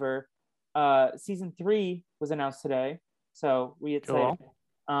I Ever. Season 3 was announced today, so we excited.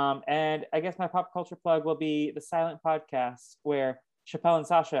 Cool. And I guess my pop culture plug will be the Silent Podcast, where Chappelle and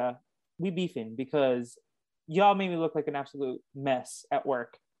Sasha, we beefing because y'all made me look like an absolute mess at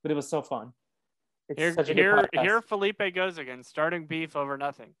work, but it was so fun. Here Felipe goes again, starting beef over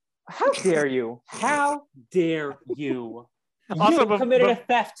nothing. How dare you? How dare you? Also, you committed a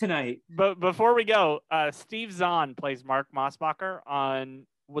theft tonight. But before we go, Steve Zahn plays Mark Mossbacher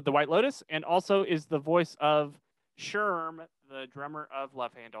with the White Lotus, and also is the voice of Sherm, the drummer of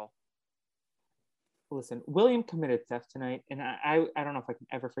Love Handle. Listen, William committed theft tonight, and I don't know if I can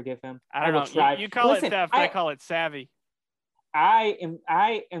ever forgive him. I don't know. You call it theft. I call it savvy. I am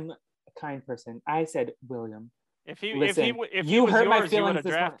a kind person. I said William. If you hurt my feelings, you would have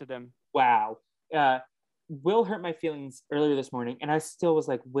drafted him. Wow. Will hurt my feelings earlier this morning, and I still was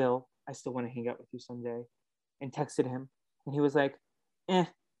like, Will, I still want to hang out with you someday, and texted him, and he was like,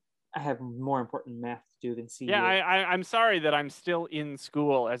 I have more important math to do than see you. Yeah, I'm sorry that I'm still in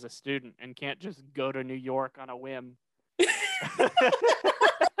school as a student and can't just go to New York on a whim.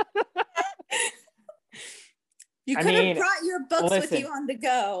 You could have brought your books with you on the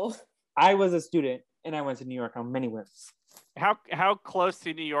go. I was a student, and I went to New York on many whims. How close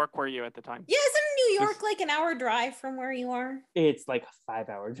to New York were you at the time? Yeah, isn't New York like an hour drive from where you are? It's like a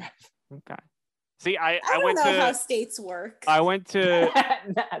 5-hour drive. Okay. See, I don't know how states work. I went to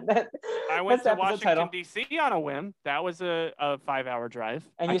Washington D.C. on a whim. That was a 5-hour drive.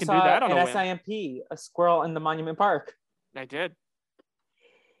 And you saw an SIMP, a squirrel in the Monument Park. I did.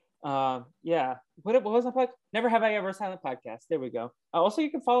 Yeah. What was my plug? Never Have I Ever, a Silent Podcast. There we go. Also, you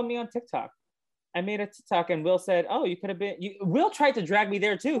can follow me on TikTok. I made a TikTok, and Will said, "Oh, you could have been." Will tried to drag me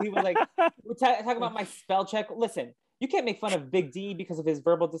there too. He was like, "We're talking about my spell check." Listen, you can't make fun of Big D because of his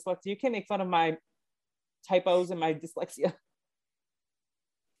verbal dyslexia. You can't make fun of my typos and my dyslexia.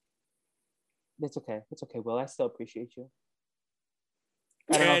 It's okay. It's okay, Will. I still appreciate you.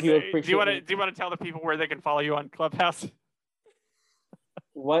 I don't know if you appreciate. Do you want to tell the people where they can follow you on Clubhouse?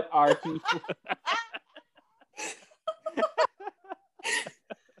 What are people?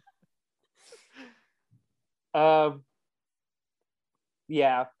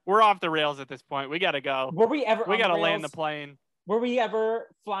 Yeah, we're off the rails at this point. We gotta go. Were we ever? We gotta land the plane. Were we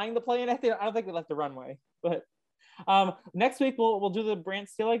ever flying the plane? I don't think we left the runway. But next week we'll do the Brant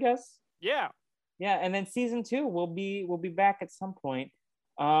Steele, I guess. Yeah, and then season 2 we'll be back at some point.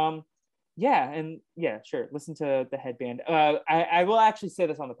 Sure. Listen to the headband. I will actually say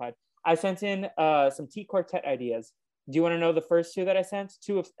this on the pod. I sent in some T Quartet ideas. Do you want to know the first 2 that I sent?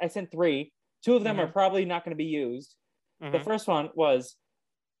 I sent 3. 2 of them are probably not going to be used. The first one was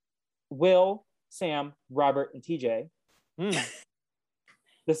Will, Sam, Robert, and TJ.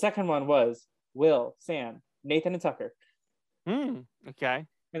 The second one was Will, Sam, Nathan, and Tucker. Okay.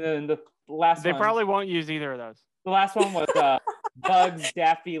 And then the last one... They probably won't use either of those. The last one was Bugs,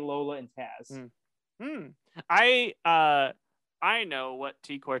 Daffy, Lola, and Taz. I know what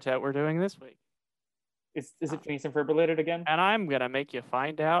T Quartet we're doing this week. Is it Phineas and Ferb related again? And I'm going to make you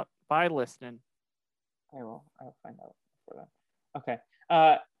find out by listening. I'll find out for that. Okay.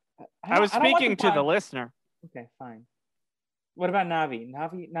 I was speaking to the listener. Okay, fine. What about Navi?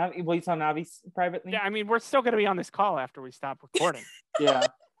 Navi. Will you tell Navi privately? Yeah, I mean, we're still going to be on this call after we stop recording. Yeah.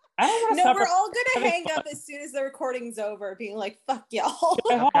 We're all going to hang up as soon as the recording's over, being like, "Fuck y'all."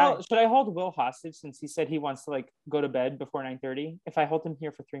 Should I hold Will hostage since he said he wants to go to bed before 9:30? If I hold him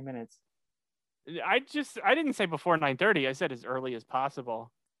here for 3 minutes. I didn't say before 9:30. I said as early as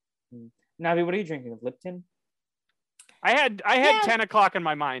possible. Navi, what are you drinking? Lipton? I had 10 o'clock in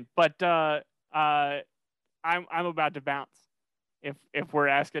my mind, but I'm about to bounce. If we're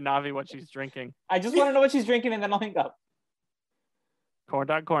asking Navi what she's drinking, I just want to know what she's drinking, and then I'll hang up. Corn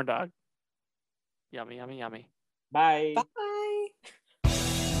dog. Yummy, yummy, yummy. Bye. Bye.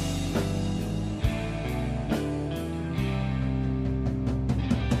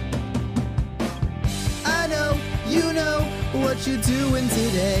 I know, you know what you're doing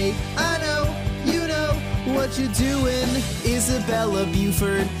today. I know, you know what you're doing is Isabella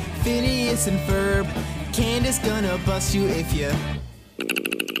Buford, Phineas and Ferb. Candace gonna bust you if you